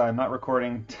realized I'm not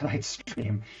recording tonight's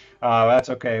stream. That's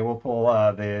okay. We'll pull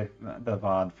the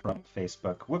VOD from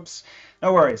Facebook. Whoops.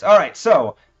 No worries. All right.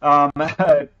 So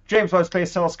James Webb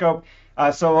Space Telescope.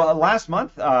 Last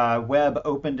month, Webb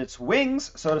opened its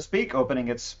wings, so to speak, opening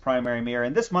its primary mirror.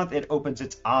 And this month, it opens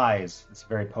its eyes. It's a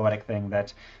very poetic thing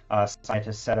that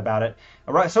scientists said about it.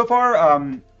 So far,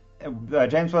 the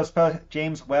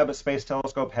James Webb Space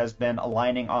Telescope has been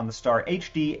aligning on the star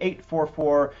HD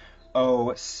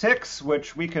 84406,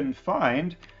 which we can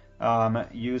find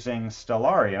using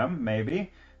Stellarium,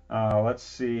 maybe. Let's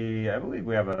see. I believe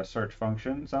we have a search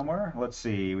function somewhere. Let's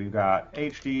see. We've got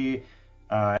HD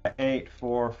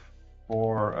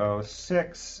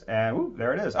 84406, and ooh,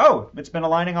 there it is. Oh, it's been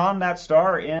aligning on that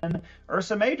star in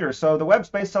Ursa Major. So the Webb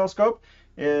Space Telescope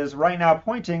is right now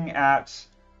pointing at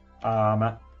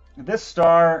this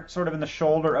star, sort of in the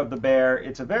shoulder of the Bear.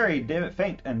 It's a very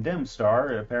faint and dim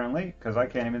star, apparently, because I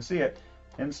can't even see it.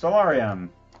 In Stellarium.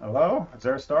 Hello? Is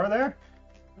there a star there?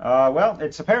 Well,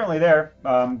 it's apparently there,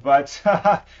 but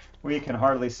we can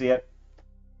hardly see it.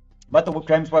 But the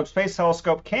James Webb Space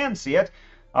Telescope can see it,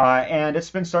 and it's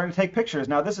been starting to take pictures.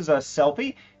 Now, this is a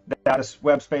selfie that this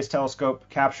Webb Space Telescope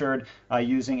captured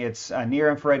using its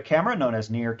near-infrared camera, known as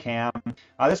NIRCam.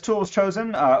 This tool was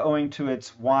chosen owing to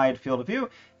its wide field of view,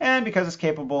 and because it's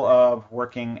capable of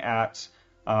working at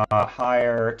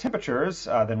higher temperatures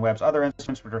than Webb's other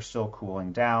instruments, which are still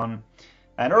cooling down.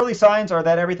 And early signs are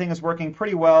that everything is working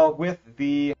pretty well with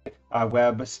the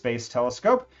Webb Space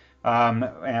Telescope,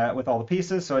 with all the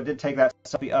pieces. So it did take that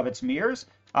selfie of its mirrors.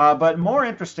 But more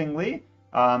interestingly,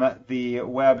 the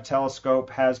Webb telescope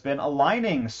has been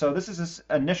aligning. So this is this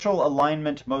initial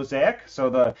alignment mosaic. So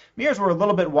the mirrors were a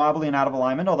little bit wobbly and out of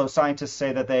alignment, although scientists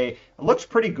say that they looked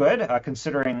pretty good,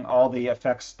 considering all the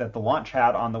effects that the launch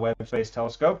had on the Webb Space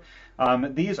Telescope.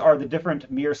 These are the different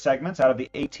mirror segments out of the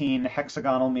 18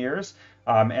 hexagonal mirrors,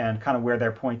 and kind of where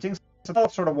they're pointing. So they're all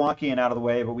sort of wonky and out of the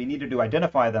way, but we needed to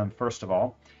identify them first of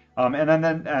all.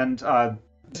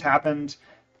 This happened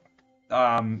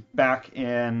back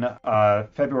in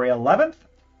February 11th.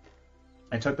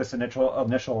 I took this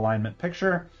initial alignment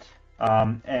picture,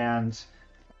 and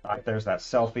there's that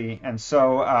selfie. And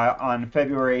so on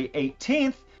February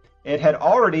 18th, it had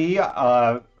already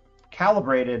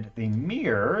calibrated the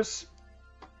mirrors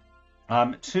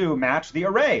to match the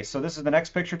array. So this is the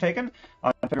next picture taken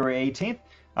on February 18th.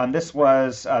 This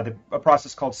was a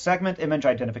process called segment image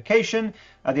identification.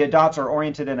 The dots are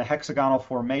oriented in a hexagonal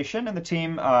formation, and the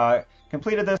team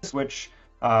completed this, which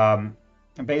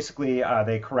basically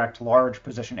they correct large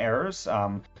position errors,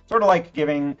 sort of like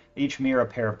giving each mirror a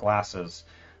pair of glasses.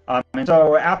 And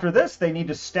so after this, they need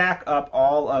to stack up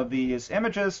all of these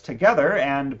images together,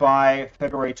 and by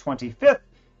February 25th,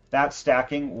 that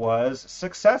stacking was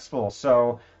successful.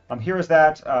 So here is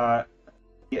that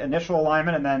the initial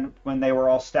alignment, and then when they were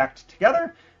all stacked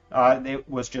together, it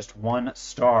was just one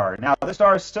star. Now, the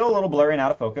star is still a little blurry and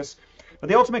out of focus, but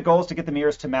the ultimate goal is to get the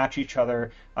mirrors to match each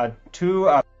other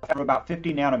to about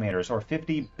 50 nanometers, or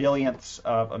 50 billionths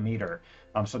of a meter.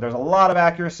 So there's a lot of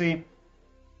accuracy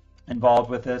involved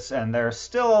with this, and there's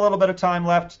still a little bit of time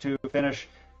left to finish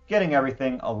getting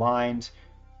everything aligned.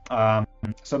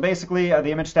 So basically,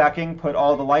 the image stacking put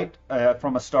all the light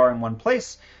from a star in one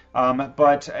place,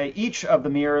 but each of the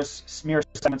mirror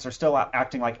segments are still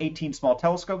acting like 18 small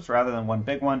telescopes rather than one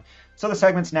big one. So the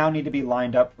segments now need to be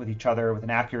lined up with each other with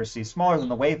an accuracy smaller than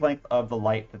the wavelength of the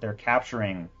light that they're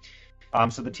capturing.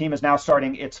 So the team is now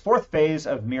starting its fourth phase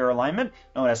of mirror alignment,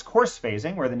 known as coarse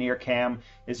phasing, where the NIRCam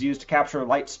is used to capture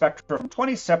light spectra from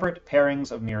 20 separate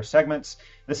pairings of mirror segments.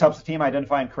 This helps the team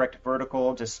identify and correct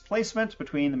vertical displacement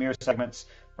between the mirror segments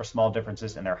or small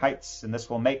differences in their heights, and this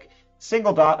will make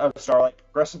single dot of starlight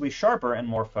progressively sharper and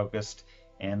more focused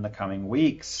in the coming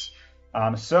weeks.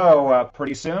 So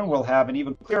pretty soon we'll have an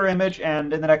even clearer image,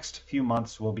 and in the next few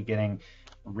months we'll be getting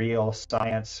real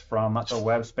science from the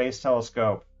Webb Space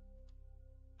Telescope.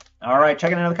 All right,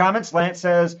 checking into the comments. Lance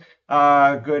says,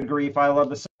 good grief, I love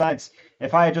the science.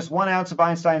 If I had just 1 ounce of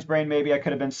Einstein's brain, maybe I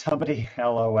could have been somebody.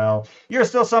 LOL. You're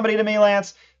still somebody to me,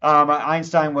 Lance.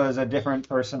 Einstein was a different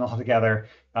person altogether.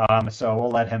 So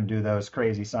we'll let him do those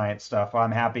crazy science stuff.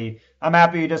 I'm happy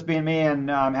you're just being me,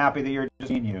 and I'm happy that you're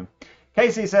just being you.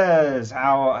 Casey says,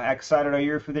 how excited are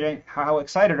you for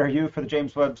the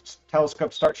James Webb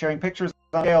Telescope start sharing pictures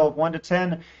on a scale of 1 to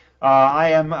 10? I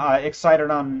am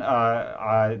excited on,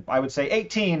 I would say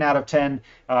 18 out of 10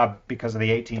 because of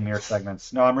the 18 mirror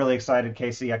segments. No, I'm really excited,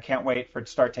 Casey. I can't wait for it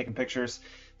to start taking pictures.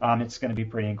 It's going to be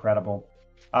pretty incredible.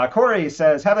 Corey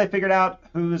says, have they figured out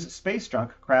whose space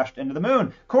junk crashed into the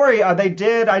moon? Corey, they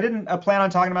did. I didn't plan on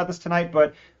talking about this tonight,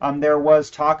 but there was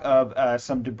talk of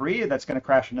some debris that's going to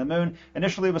crash into the moon.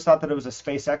 Initially, it was thought that it was a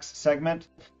SpaceX segment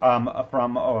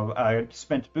from a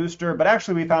spent booster, but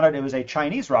actually we found out it was a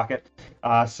Chinese rocket.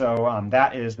 So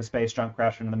that is the space junk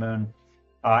crashing into the moon.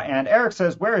 And Eric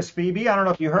says, where is Phoebe? I don't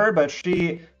know if you heard, but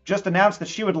she just announced that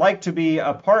she would like to be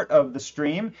a part of the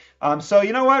stream. So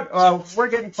you know what? We're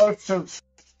getting close to...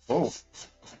 Oh,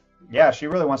 yeah, she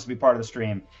really wants to be part of the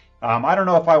stream. I don't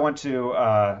know if I want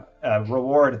to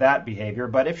reward that behavior,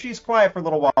 but if she's quiet for a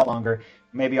little while longer,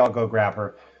 maybe I'll go grab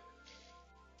her.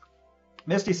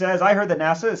 Misty says, I heard that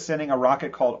NASA is sending a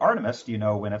rocket called Artemis. Do you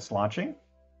know when it's launching?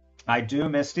 I do,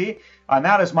 Misty. And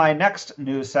that is my next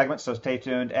news segment, so stay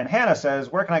tuned. And Hannah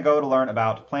says, where can I go to learn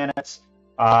about planets?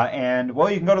 And, well,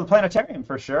 you can go to the Planetarium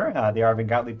for sure, the Arvin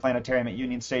Gottlieb Planetarium at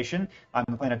Union Station. I'm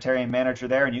the Planetarium manager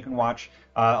there, and you can watch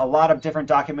a lot of different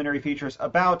documentary features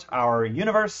about our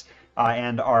universe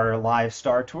and our live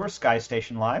star tour, Sky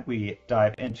Station Live. We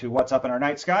dive into what's up in our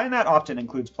night sky, and that often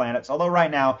includes planets, although right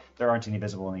now there aren't any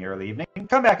visible in the early evening.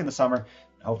 Come back in the summer.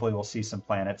 Hopefully we'll see some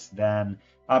planets then.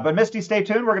 But Misty, stay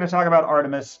tuned. We're going to talk about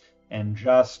Artemis in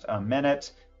just a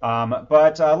minute.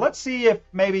 But let's see if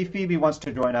maybe Phoebe wants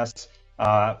to join us.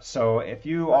 So if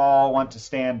you all want to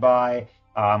stand by,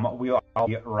 we'll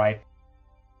be right.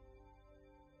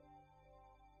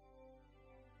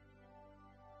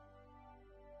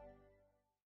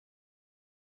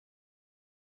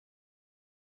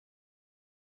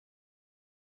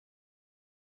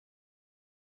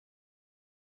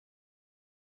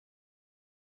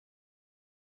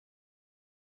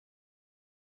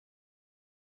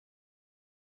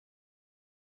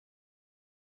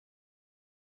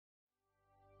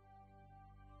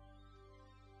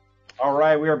 All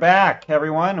right, we are back,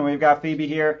 everyone. We've got Phoebe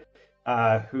here,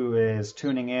 who is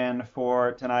tuning in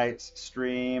for tonight's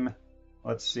stream.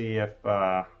 Let's see if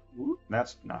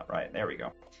that's not right. There we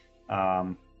go.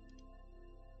 Oh,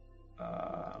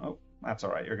 that's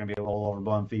all right. You're going to be a little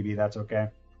overblown, Phoebe. That's okay.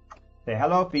 Say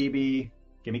hello, Phoebe.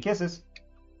 Give me kisses.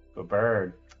 Good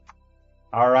bird.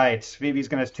 All right, Phoebe's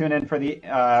going to tune in for the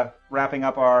wrapping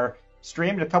up our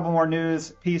stream. A couple more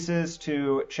news pieces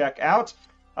to check out.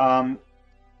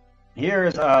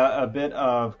 Here's a bit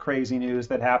of crazy news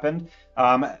that happened.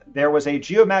 There was a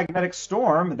geomagnetic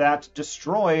storm that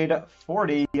destroyed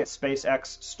 40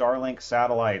 SpaceX Starlink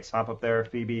satellites. Hop up there,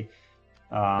 Phoebe.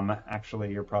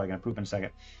 Actually, you're probably going to poop in a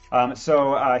second.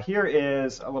 So here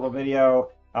is a little video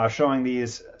showing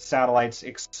these satellites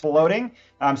exploding.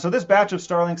 So this batch of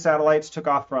Starlink satellites took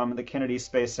off from the Kennedy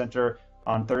Space Center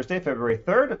on Thursday, February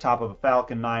 3rd, atop of a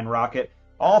Falcon 9 rocket.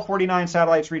 All 49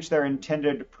 satellites reached their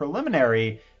intended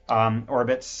preliminary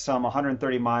orbits some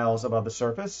 130 miles above the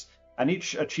surface, and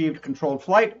each achieved controlled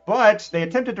flight, but they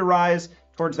attempted to rise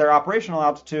towards their operational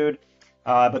altitude,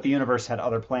 but the universe had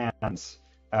other plans.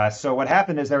 So what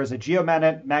happened is there was a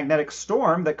geomagnetic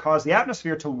storm that caused the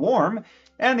atmosphere to warm,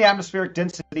 and the atmospheric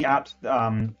density at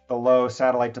the low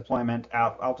satellite deployment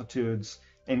altitudes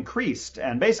increased.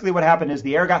 And basically what happened is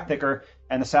the air got thicker,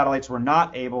 and the satellites were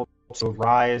not able to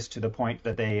rise to the point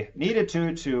that they needed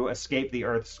to escape the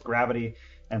Earth's gravity.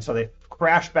 And so they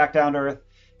crashed back down to Earth.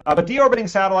 But deorbiting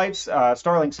satellites,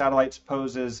 Starlink satellites,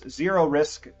 poses zero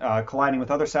risk colliding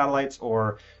with other satellites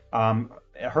or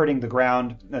hurting the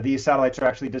ground. These satellites are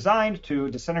actually designed to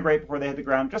disintegrate before they hit the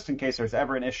ground, just in case there's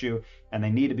ever an issue and they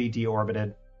need to be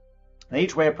deorbited. They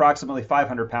each weigh approximately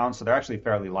 500 pounds, so they're actually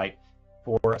fairly light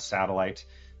for a satellite.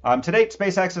 To date,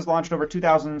 SpaceX has launched over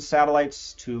 2,000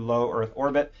 satellites to low Earth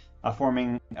orbit,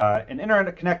 forming an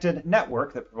internet-connected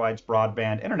network that provides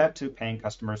broadband internet to paying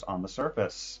customers on the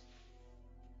surface.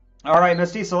 All right,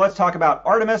 Misty, so let's talk about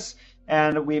Artemis,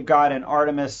 and we've got an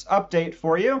Artemis update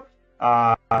for you.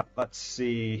 Let's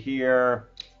see here.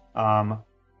 The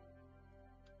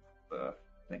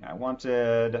thing I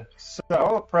wanted.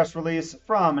 So, press release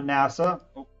from NASA.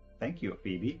 Oh, thank you,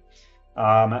 Phoebe.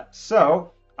 They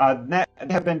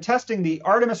have been testing the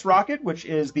Artemis rocket, which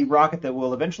is the rocket that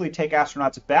will eventually take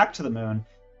astronauts back to the moon.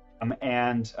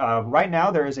 Right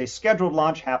now, there is a scheduled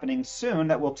launch happening soon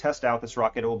that will test out this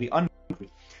rocket. It will be uncrewed.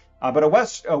 But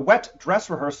a wet dress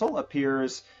rehearsal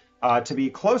appears to be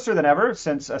closer than ever,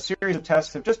 since a series of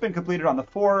tests have just been completed on the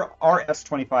 4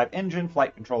 RS-25 engine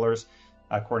flight controllers,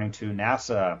 according to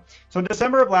NASA. So in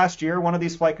December of last year, one of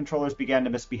these flight controllers began to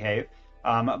misbehave,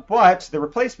 but the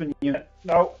replacement unit...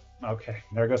 Oh, okay,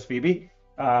 there goes Phoebe.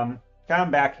 Come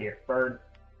back here, bird.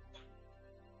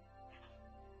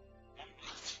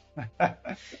 There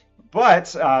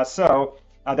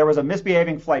was a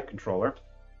misbehaving flight controller,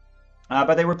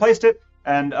 but they replaced it,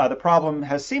 and the problem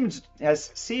has seemed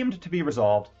to be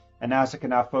resolved, and NASA can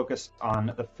now focus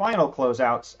on the final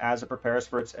closeouts as it prepares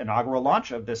for its inaugural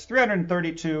launch of this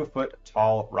 332-foot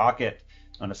tall rocket,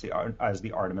 known as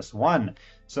the Artemis 1.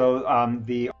 So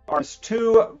the Artemis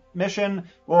 2 mission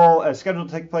will scheduled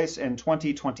to take place in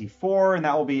 2024, and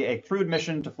that will be a crewed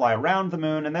mission to fly around the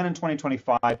moon, and then in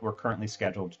 2025, we're currently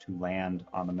scheduled to land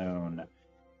on the moon.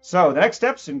 So the next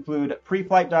steps include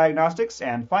pre-flight diagnostics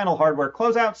and final hardware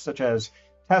closeouts, such as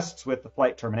tests with the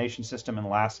flight termination system and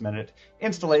last-minute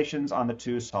installations on the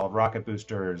 2 solid rocket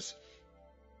boosters.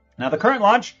 Now, the current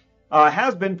launch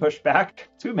has been pushed back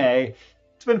to May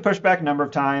It's been pushed back a number of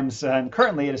times, and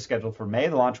currently it is scheduled for May.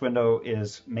 The launch window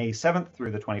is May 7th through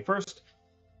the 21st.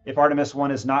 If Artemis 1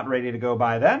 is not ready to go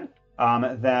by then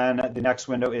the next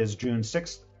window is June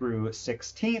 6th through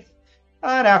 16th.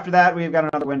 And after that, we've got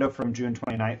another window from June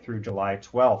 29th through July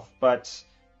 12th. But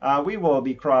we will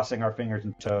be crossing our fingers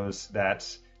and toes that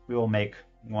we will make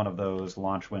one of those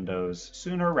launch windows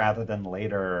sooner rather than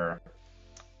later.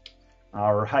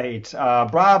 All right.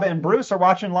 Bob and Bruce are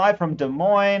watching live from Des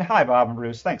Moines. Hi, Bob and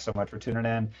Bruce. Thanks so much for tuning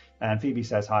in. And Phoebe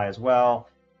says hi as well.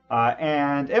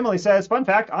 And Emily says, fun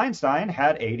fact, Einstein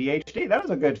had ADHD. That is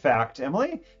a good fact,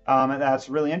 Emily. That's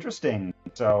really interesting.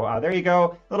 So there you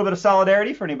go. A little bit of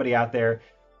solidarity for anybody out there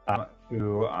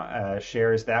who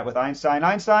shares that with Einstein.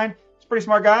 Einstein is a pretty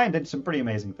smart guy and did some pretty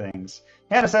amazing things.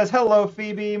 Hannah says, hello,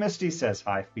 Phoebe. Misty says,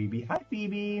 hi, Phoebe. Hi,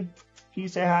 Phoebe. Can you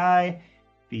say hi?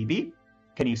 Phoebe,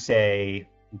 can you say...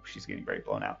 Ooh, she's getting very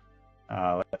blown out.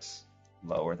 Let's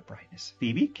lower the brightness.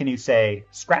 Phoebe, can you say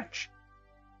scratch?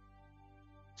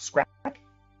 Scratch.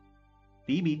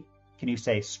 Phoebe, can you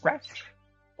say scratch?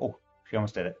 Oh, she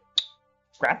almost did it.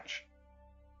 Scratch.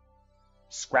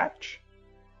 Scratch.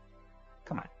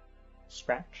 Come on.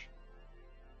 Scratch.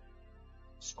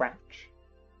 Scratch.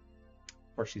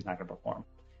 Of course, she's not going to perform.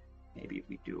 Maybe if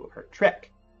we do her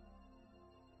trick.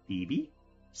 Phoebe,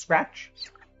 scratch.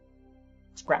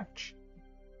 Scratch.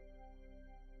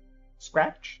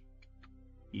 Scratch.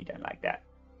 You done like that.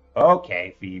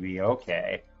 Okay, Phoebe,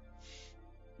 okay.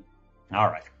 All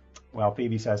right. Well,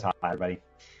 Phoebe says hi, everybody.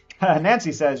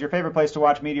 Nancy says, your favorite place to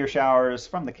watch meteor showers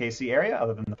from the KC area,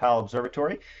 other than the Powell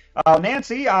Observatory.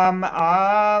 Nancy,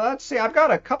 let's see. I've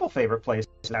got a couple favorite places,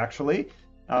 actually.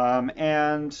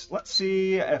 And let's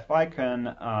see if I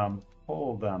can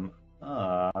pull them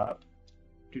up.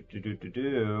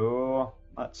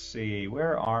 Let's see.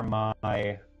 Where are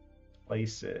my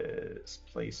places?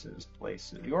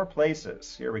 Your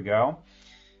places. Here we go.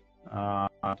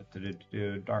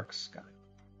 Dark sky.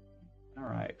 All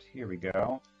right, here we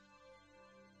go.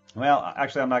 Well,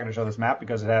 actually, I'm not going to show this map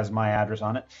because it has my address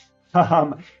on it.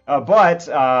 But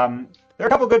there are a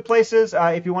couple good places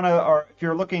if you want to, or if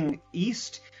you're looking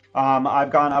east.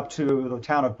 I've gone up to the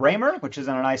town of Bremer, which is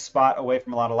in a nice spot away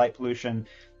from a lot of light pollution.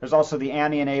 There's also the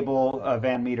Annie and Abel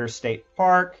Van Meter State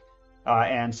Park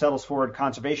and Settles Ford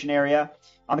Conservation Area.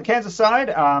 On the Kansas side,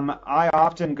 I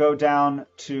often go down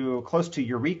to close to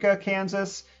Eureka,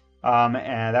 Kansas,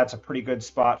 and that's a pretty good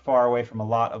spot, far away from a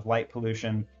lot of light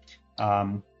pollution.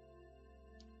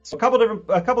 So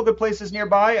a couple good places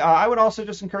nearby. I would also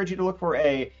just encourage you to look for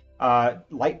a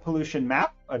light pollution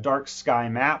map, a dark sky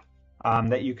map.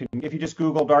 That you can, if you just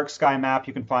Google dark sky map,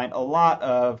 you can find a lot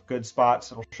of good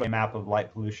spots. It'll show you a map of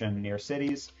light pollution near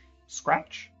cities.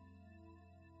 Scratch.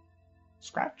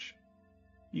 Scratch.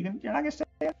 You're not gonna say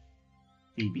it?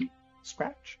 Phoebe.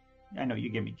 Scratch. I know you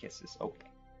give me kisses. Okay.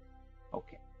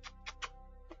 Okay.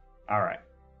 All right.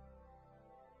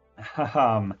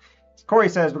 Corey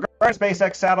says, regarding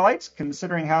SpaceX satellites,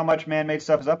 considering how much man-made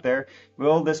stuff is up there,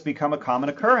 will this become a common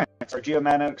occurrence? Are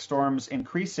geomagnetic storms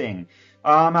increasing?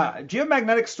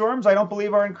 Geomagnetic storms, I don't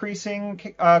believe, are increasing,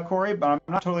 Corey, but I'm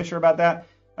not totally sure about that.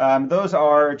 Those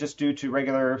are just due to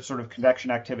regular sort of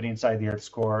convection activity inside the Earth's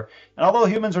core. And although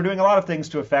humans are doing a lot of things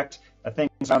to affect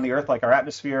things on the Earth, like our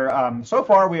atmosphere, so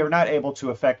far we are not able to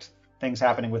affect things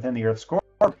happening within the Earth's core.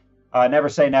 Never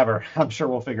say never. I'm sure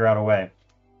we'll figure out a way.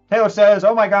 Taylor says,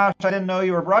 oh my gosh, I didn't know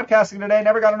you were broadcasting today.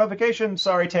 Never got a notification.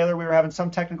 Sorry, Taylor, we were having some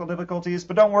technical difficulties.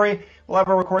 But don't worry, we'll have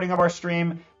a recording of our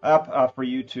stream up for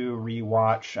you to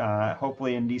rewatch,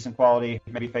 hopefully in decent quality.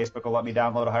 Maybe Facebook will let me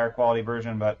download a higher quality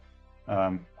version, but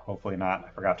hopefully not. I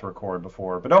forgot to record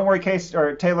before. But don't worry,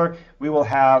 Taylor, we will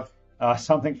have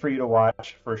something for you to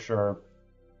watch for sure.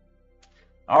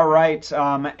 All right,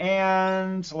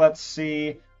 and let's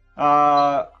see.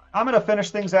 I'm going to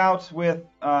finish things out with,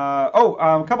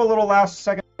 a couple little last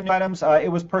second items. It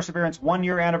was Perseverance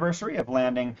 1-year anniversary of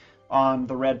landing on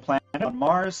the red planet on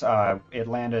Mars. It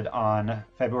landed on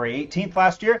February 18th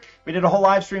last year. We did a whole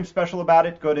live stream special about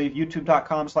it. Go to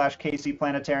youtube.com/KC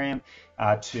Planetarium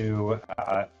to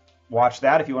watch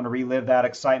that if you want to relive that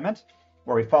excitement,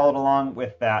 where we followed along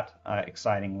with that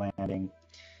exciting landing.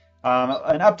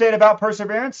 An update about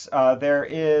Perseverance. There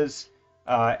is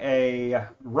a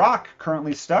rock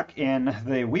currently stuck in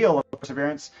the wheel of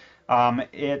Perseverance.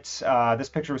 This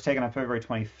picture was taken on February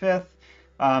 25th.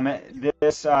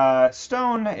 This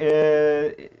stone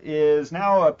is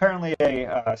now apparently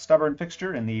a stubborn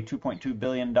fixture in the $2.2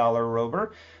 billion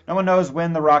rover. No one knows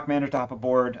when the rock managed to hop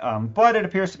aboard, but it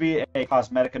appears to be a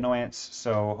cosmetic annoyance,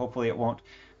 so hopefully it won't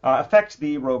affect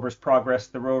the rover's progress.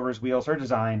 The rover's wheels are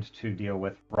designed to deal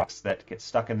with rocks that get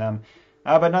stuck in them.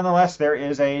 But nonetheless, there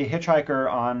is a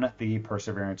hitchhiker on the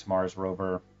Perseverance Mars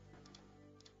rover.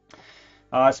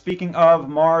 Speaking of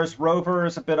Mars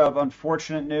rovers, a bit of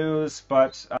unfortunate news,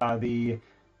 but the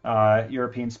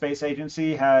European Space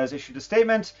Agency has issued a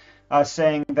statement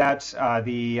saying that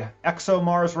the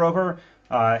ExoMars rover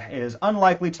is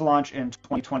unlikely to launch in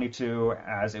 2022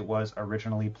 as it was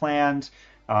originally planned.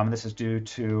 This is due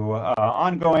to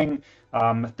ongoing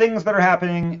things that are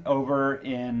happening over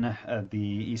in the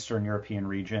Eastern European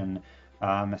region.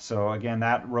 So again,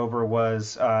 that rover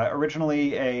was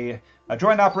originally a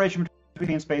joint operation between the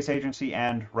European Space Agency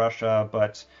and Russia,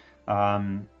 but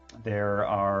they're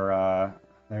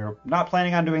not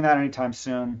planning on doing that anytime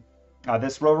soon.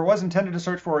 This rover was intended to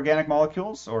search for organic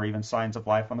molecules or even signs of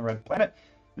life on the red planet.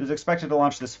 It is expected to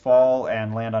launch this fall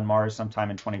and land on Mars sometime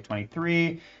in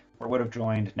 2023, where it would have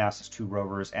joined NASA's 2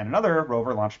 rovers and another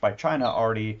rover launched by China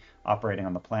already operating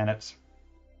on the planet.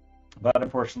 But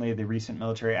unfortunately, the recent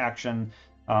military action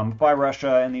by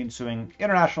Russia and the ensuing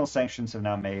international sanctions have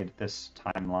now made this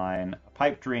timeline a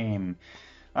pipe dream.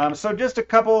 So just a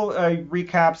couple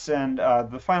recaps, and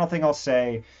the final thing I'll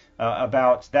say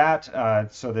about that.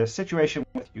 So the situation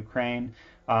with Ukraine.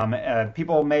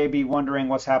 People may be wondering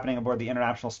what's happening aboard the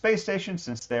International Space Station,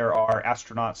 since there are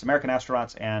astronauts, American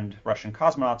astronauts and Russian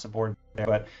cosmonauts aboard there.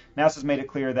 But NASA's made it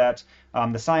clear that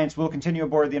the science will continue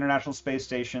aboard the International Space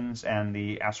Stations, and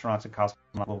the astronauts and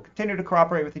cosmonauts will continue to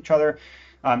cooperate with each other.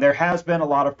 There has been a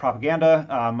lot of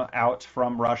propaganda out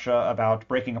from Russia about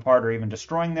breaking apart or even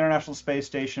destroying the International Space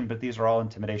Station, but these are all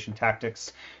intimidation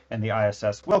tactics, and the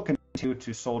ISS will continue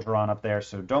to soldier on up there,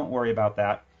 so don't worry about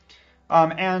that.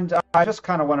 And I just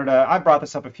kind of wanted to, I brought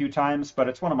this up a few times, but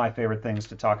it's one of my favorite things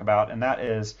to talk about, and that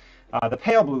is the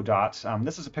pale blue dot.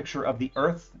 This is a picture of the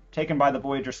Earth taken by the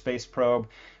Voyager space probe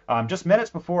just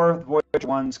minutes before the Voyager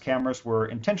 1's cameras were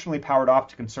intentionally powered off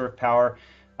to conserve power.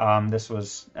 This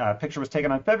picture was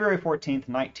taken on February 14th,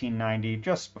 1990,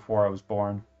 just before I was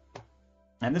born.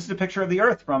 And this is a picture of the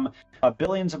Earth from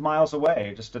billions of miles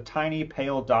away, just a tiny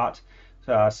pale dot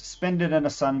suspended in a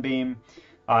sunbeam.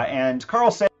 And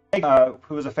Carl Sagan,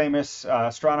 who was a famous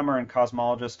astronomer and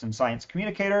cosmologist and science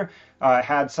communicator,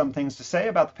 had some things to say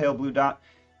about the pale blue dot.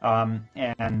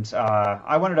 And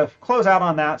I wanted to close out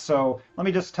on that, so let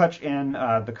me just touch in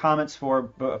the comments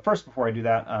but first, before I do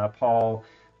that, Paul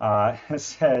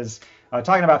says,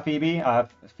 talking about Phoebe,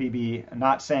 Phoebe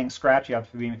not saying scratch, you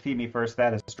have to feed me first.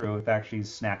 That is true. In fact, she's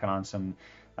snacking on some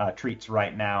treats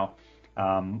right now.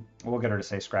 We'll get her to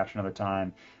say scratch another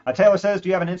time. Taylor says, do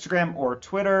you have an Instagram or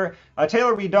Twitter?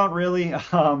 Taylor, we don't really.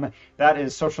 That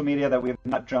is social media that we have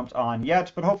not jumped on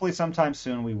yet, but hopefully sometime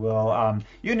soon we will.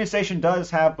 Union Station does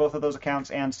have both of those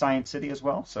accounts, and Science City as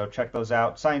well, so check those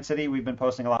out. Science City, we've been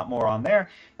posting a lot more on there,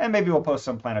 and maybe we'll post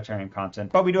some planetarium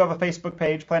content. But we do have a Facebook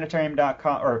page,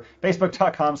 planetarium.com, or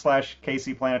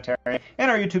facebook.com/KCPlanetarium, and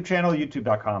our YouTube channel,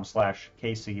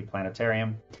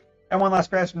 youtube.com/KCPlanetarium. And one last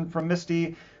question from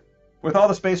Misty. With all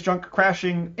the space junk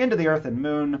crashing into the Earth and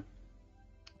Moon,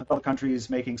 with all the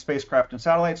countries making spacecraft and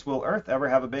satellites, will Earth ever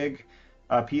have a big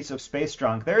piece of space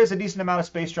junk? There is a decent amount of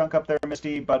space junk up there,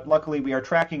 Misty, but luckily we are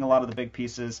tracking a lot of the big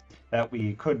pieces that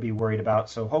we could be worried about.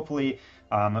 So hopefully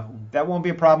that won't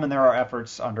be a problem, and there are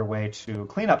efforts underway to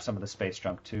clean up some of the space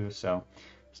junk too. So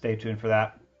stay tuned for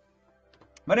that.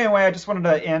 But anyway, I just wanted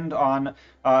to end on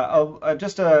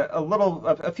just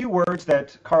a few words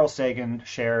that Carl Sagan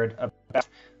shared about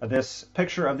this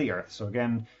picture of the Earth. So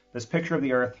again, this picture of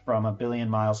the Earth from a billion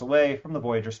miles away from the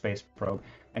Voyager space probe.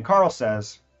 And Carl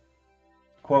says,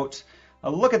 quote,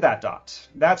 look at that dot.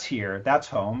 That's here. That's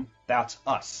home. That's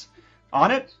us.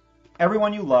 On it,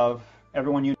 everyone you love,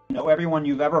 everyone you know, everyone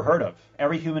you've ever heard of,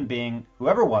 every human being who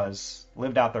ever was,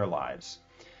 lived out their lives.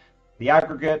 The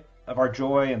aggregate of our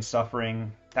joy and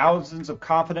suffering, thousands of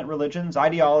confident religions,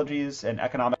 ideologies, and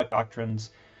economic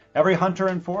doctrines, every hunter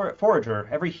and forager,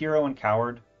 every hero and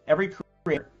coward, every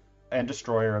creator and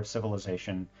destroyer of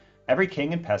civilization, every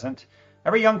king and peasant,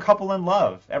 every young couple in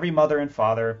love, every mother and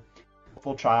father,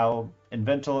 hopeful child,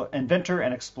 inventor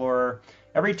and explorer,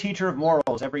 every teacher of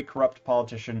morals, every corrupt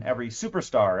politician, every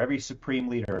superstar, every supreme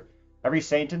leader, every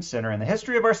saint and sinner in the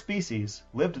history of our species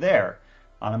lived there,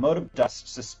 on a mote of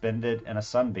dust suspended in a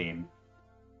sunbeam.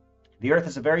 The Earth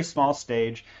is a very small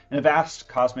stage in a vast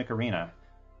cosmic arena.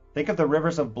 Think of the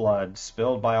rivers of blood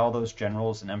spilled by all those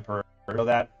generals and emperors, so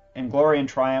that, in glory and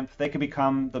triumph, they could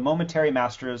become the momentary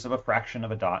masters of a fraction of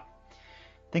a dot.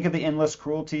 Think of the endless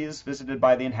cruelties visited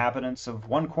by the inhabitants of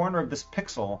one corner of this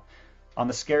pixel on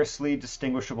the scarcely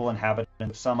distinguishable inhabitant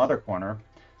of some other corner.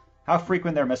 How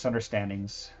frequent their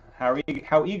misunderstandings, how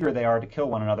eager they are to kill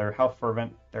one another, how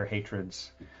fervent their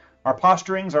hatreds. Our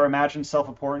posturings, our imagined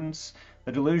self-importance,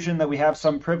 The delusion that we have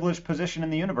some privileged position in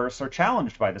the universe are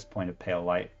challenged by this point of pale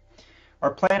light.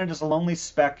 Our planet is a lonely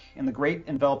speck in the great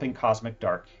enveloping cosmic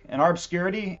dark. In our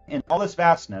obscurity, in all this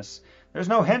vastness, there's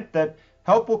no hint that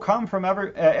help will come from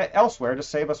elsewhere to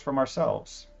save us from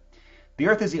ourselves. The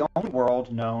Earth is the only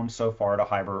world known so far to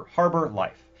harbor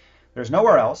life. There's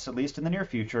nowhere else, at least in the near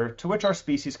future, to which our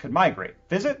species could migrate.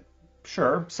 Visit?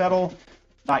 Sure. Settle?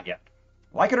 Not yet.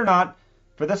 Like it or not,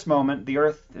 for this moment, the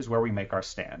Earth is where we make our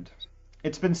stand.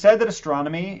 It's been said that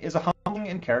astronomy is a humbling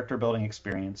and character-building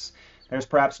experience. There's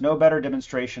perhaps no better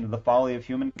demonstration of the folly of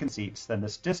human conceits than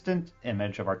this distant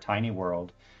image of our tiny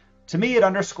world. To me, it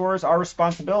underscores our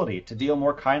responsibility to deal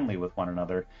more kindly with one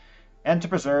another, and to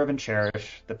preserve and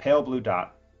cherish the pale blue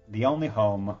dot, the only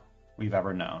home we've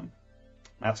ever known.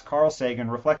 That's Carl Sagan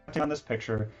reflecting on this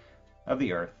picture of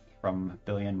the Earth from a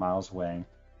billion miles away.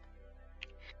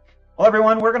 Well,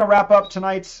 everyone, we're going to wrap up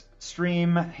tonight's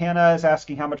stream. Hannah is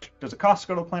asking how much does it cost to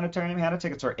go to the planetarium. Hannah,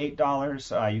 tickets are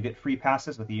 $8. You get free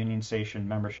passes with the Union Station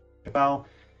membership as well.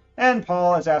 And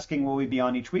Paul is asking, will we be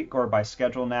on each week or by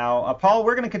schedule now? Paul,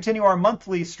 we're going to continue our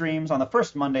monthly streams on the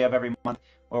first Monday of every month,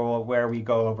 where we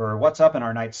go over what's up in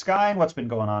our night sky and what's been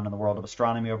going on in the world of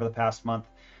astronomy over the past month.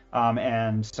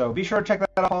 And so be sure to check that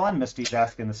out, Paul, and Misty's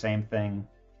asking the same thing.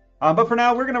 But for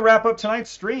now, we're going to wrap up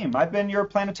tonight's stream. I've been your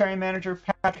Planetarium Manager,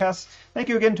 Patrick Hess. Thank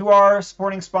you again to our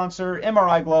supporting sponsor,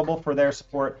 MRI Global, for their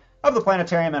support of the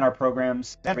Planetarium and our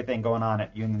programs, everything going on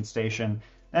at Union Station.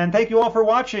 And thank you all for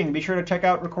watching. Be sure to check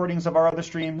out recordings of our other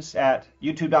streams at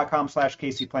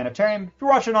youtube.com/KCPlanetarium. If you're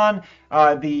watching on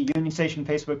the Union Station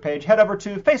Facebook page, head over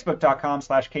to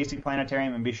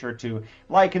facebook.com/KCPlanetarium and be sure to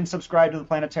like and subscribe to the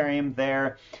Planetarium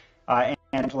there.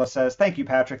 Angela says, thank you,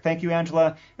 Patrick. Thank you,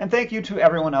 Angela. And thank you to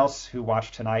everyone else who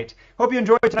watched tonight. Hope you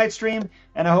enjoyed tonight's stream,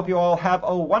 and I hope you all have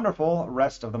a wonderful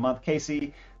rest of the month.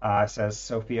 Casey says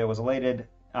Sophia was elated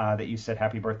that you said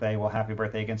happy birthday. Well, happy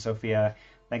birthday again, Sophia.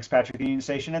 Thanks, Patrick, Union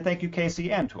Station, and thank you,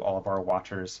 Casey, and to all of our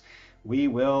watchers. We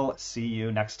will see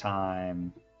you next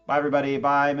time. Bye, everybody.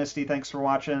 Bye, Misty. Thanks for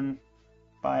watching.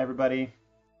 Bye, everybody.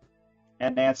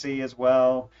 And Nancy as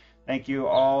well. Thank you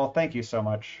all. Thank you so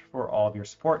much for all of your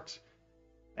support.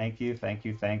 Thank you, thank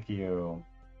you, thank you.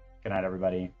 Good night,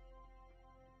 everybody.